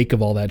in the wake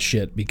of all that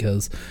shit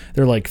because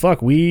they're like,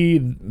 fuck,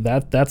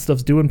 that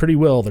stuff's doing pretty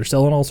well. They're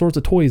selling all sorts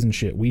of toys and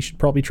shit. We should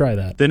probably try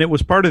that. Then it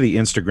was part of the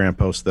Instagram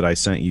post that I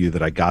sent you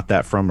that I got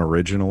that from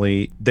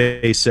originally.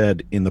 They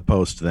said in the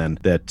post then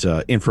that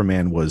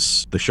Inframan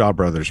was the Shaw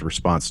brothers'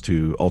 response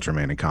to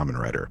Ultraman and Kamen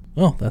Rider.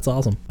 Oh, that's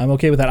awesome. I'm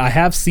okay with that. I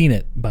have seen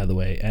it, by the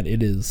way, and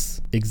it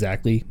is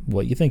exactly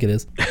what you think it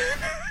is.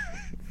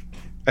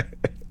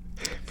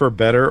 For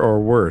better or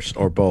worse,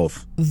 or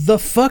both. The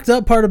fucked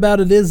up part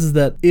about it is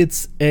that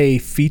it's a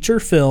feature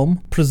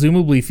film,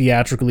 presumably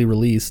theatrically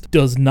released,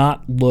 does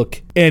not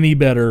look any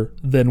better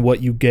than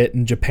what you get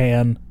in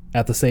Japan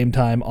at the same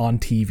time on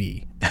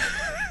TV.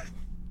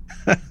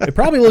 It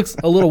probably looks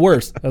a little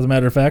worse, as a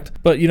matter of fact.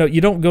 But,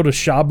 you don't go to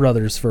Shaw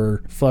Brothers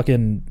for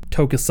fucking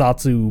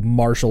tokusatsu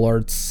martial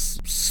arts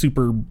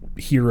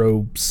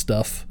superhero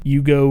stuff.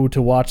 You go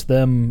to watch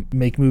them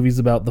make movies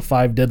about the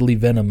 5 deadly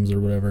venoms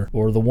or whatever.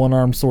 Or the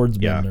one-armed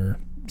swordsman or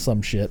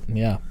some shit.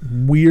 Yeah.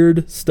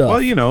 Weird stuff.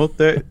 Well,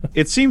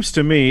 it seems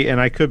to me, and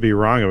I could be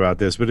wrong about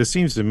this, but it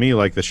seems to me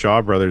like the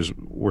Shaw brothers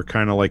were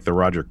kind of like the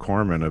Roger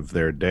Corman of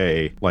their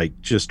day, like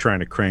just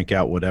trying to crank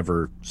out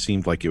whatever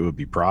seemed like it would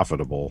be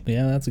profitable.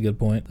 Yeah, that's a good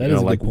point. That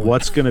is a like good point.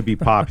 What's going to be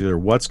popular?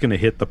 What's going to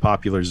hit the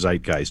popular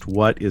zeitgeist?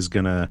 What is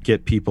going to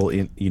get people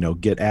in,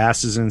 get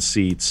asses in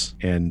seats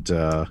and,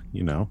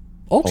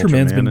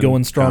 Ultraman's been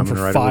going strong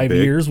for 5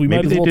 years. We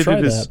might as well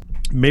try that.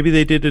 Maybe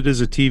they did it as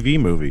a TV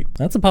movie.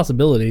 That's a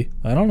possibility.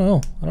 I don't know.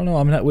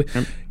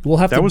 We'll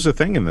have that was a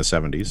thing in the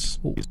 70s.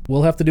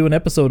 We'll have to do an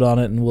episode on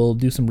it, and we'll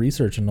do some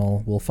research, and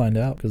we'll find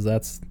out, because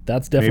that's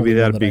definitely maybe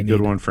that'd be a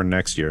good need. one for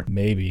next year.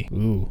 Maybe.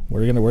 Ooh,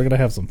 we're gonna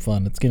have some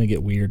fun. It's gonna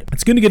get weird.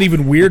 It's gonna get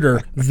even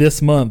weirder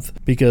this month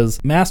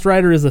because Masked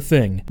Rider is a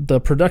thing.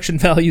 The production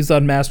values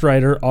on Masked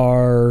Rider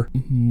are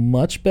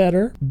much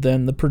better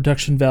than the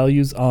production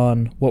values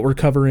on what we're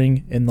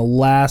covering in the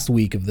last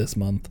week of this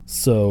month.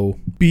 So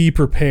be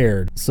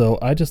prepared. So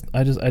I just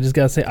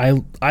gotta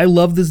say I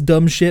love this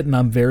dumb shit, and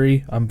I'm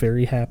very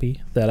happy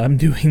that I'm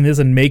doing this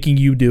and making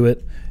you do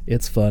it.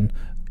 It's fun.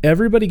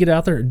 Everybody get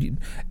out there.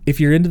 If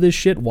you're into this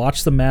shit,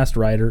 watch The Masked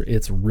Rider.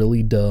 It's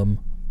really dumb,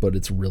 but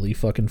it's really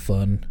fucking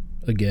fun.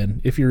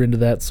 Again, if you're into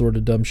that sort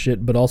of dumb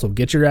shit, but also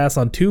get your ass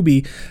on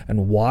Tubi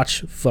and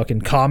watch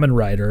fucking Kamen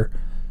Rider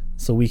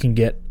so we can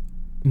get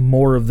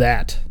more of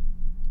that.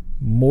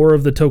 More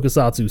of the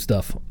tokusatsu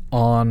stuff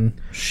on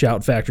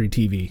Shout Factory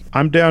TV.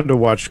 I'm down to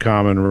watch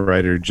Kamen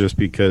Rider just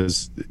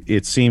because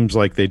it seems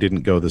like they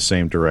didn't go the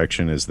same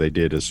direction as they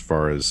did as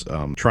far as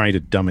trying to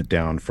dumb it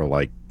down for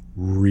like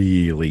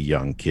really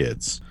young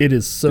kids. It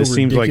is so this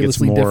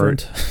ridiculously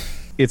different.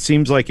 It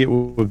seems like it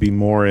would be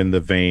more in the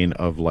vein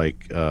of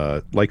like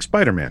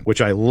Spider-Man,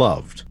 which I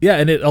loved. Yeah,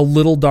 and it a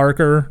little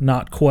darker,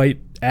 not quite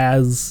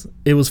as...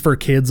 It was for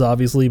kids,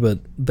 obviously, but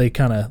they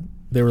kind of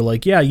they were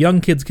like, yeah,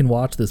 young kids can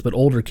watch this, but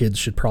older kids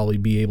should probably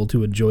be able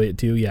to enjoy it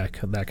too. Yeah,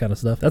 that kind of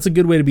stuff. That's a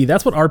good way to be.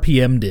 That's what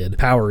RPM did.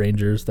 Power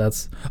Rangers.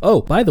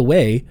 Oh, by the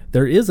way,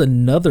 there is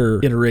another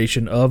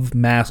iteration of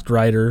Masked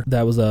Rider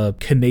that was a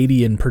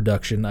Canadian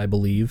production, I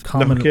believe.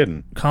 No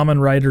kidding.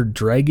 Kamen Rider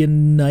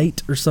Dragon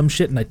Knight or some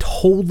shit, and I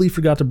totally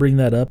forgot to bring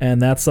that up,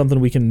 and that's something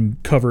we can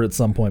cover at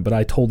some point, but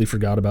I totally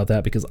forgot about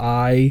that because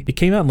it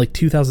came out in like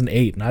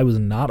 2008, and I was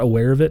not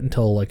aware of it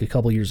until like a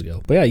couple years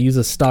ago. But yeah, I use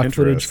a stock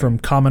footage from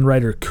Kamen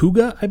Rider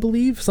Kuga, I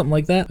believe, something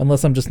like that,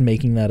 unless I'm just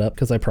making that up,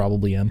 because I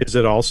probably am. Is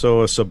it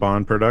also a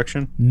Saban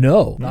production?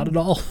 No, not at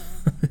all.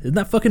 Isn't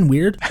that fucking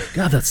weird?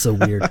 God, that's so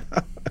weird.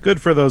 Good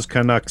for those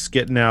Canucks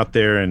getting out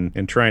there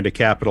and trying to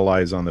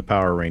capitalize on the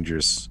Power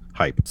Rangers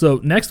hype. So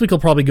next week will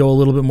probably go a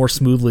little bit more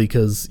smoothly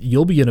because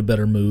you'll be in a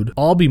better mood.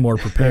 I'll be more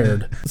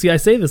prepared. See, I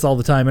say this all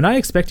the time, and I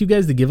expect you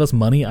guys to give us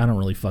money. I don't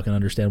really fucking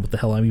understand what the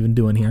hell I'm even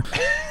doing here.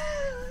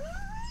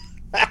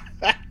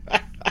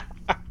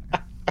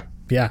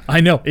 Yeah,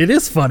 I know. It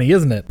is funny,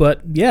 isn't it?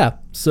 But yeah,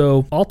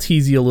 so I'll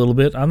tease you a little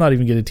bit. I'm not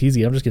even going to tease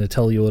you. I'm just going to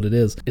tell you what it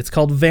is. It's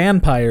called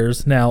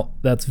Vampires. Now,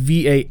 that's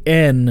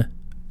VAN-PYRES,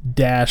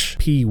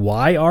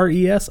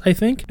 I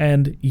think.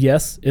 And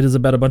yes, it is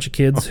about a bunch of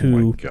kids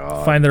who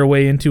find their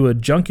way into a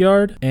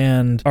junkyard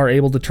and are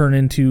able to turn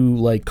into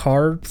like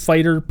car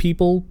fighter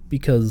people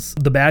because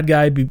the bad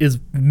guy is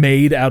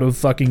made out of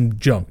fucking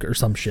junk or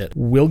some shit.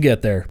 We'll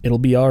get there. It'll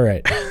be all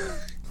right.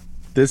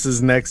 This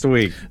is next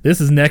week. This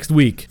is next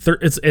week.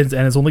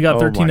 It's only got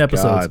 13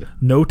 episodes. God.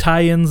 No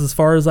tie-ins as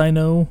far as I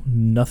know.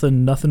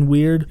 Nothing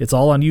weird. It's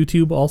all on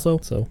YouTube also,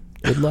 so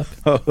good luck.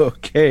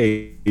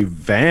 Okay,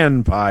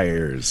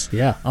 Vampires.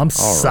 Yeah, I'm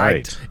psyched.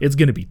 Right. It's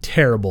going to be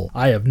terrible.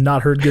 I have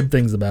not heard good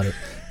things about it.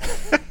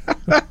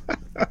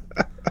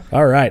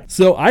 All right,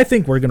 so I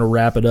think we're going to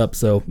wrap it up.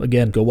 So,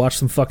 again, go watch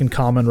some fucking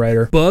Kamen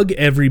Rider. Bug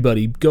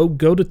everybody. Go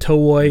to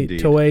Toei. Indeed.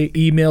 Toei,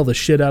 email the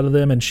shit out of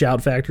them and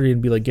Shout Factory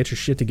and be like, get your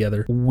shit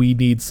together. We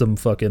need some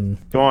fucking...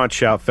 Go on,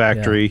 Shout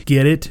Factory. Yeah,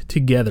 get it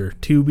together.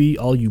 Tubi,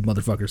 all you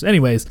motherfuckers.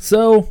 Anyways,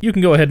 so you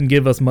can go ahead and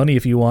give us money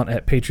if you want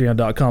at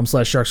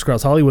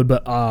patreon.com/SharksCrossHollywood,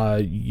 but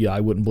yeah,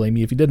 I wouldn't blame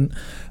you if you didn't.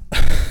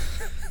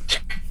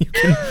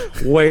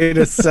 Way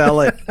to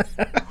sell it.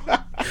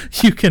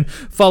 You can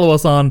follow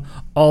us on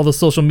all the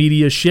social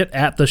media shit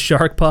at the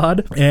Shark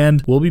Pod,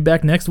 and we'll be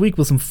back next week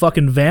with some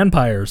fucking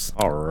vampires.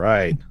 All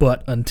right.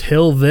 But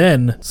until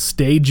then,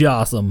 stay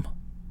jawsome.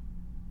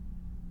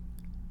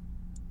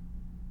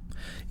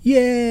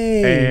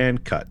 Yay!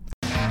 And cut.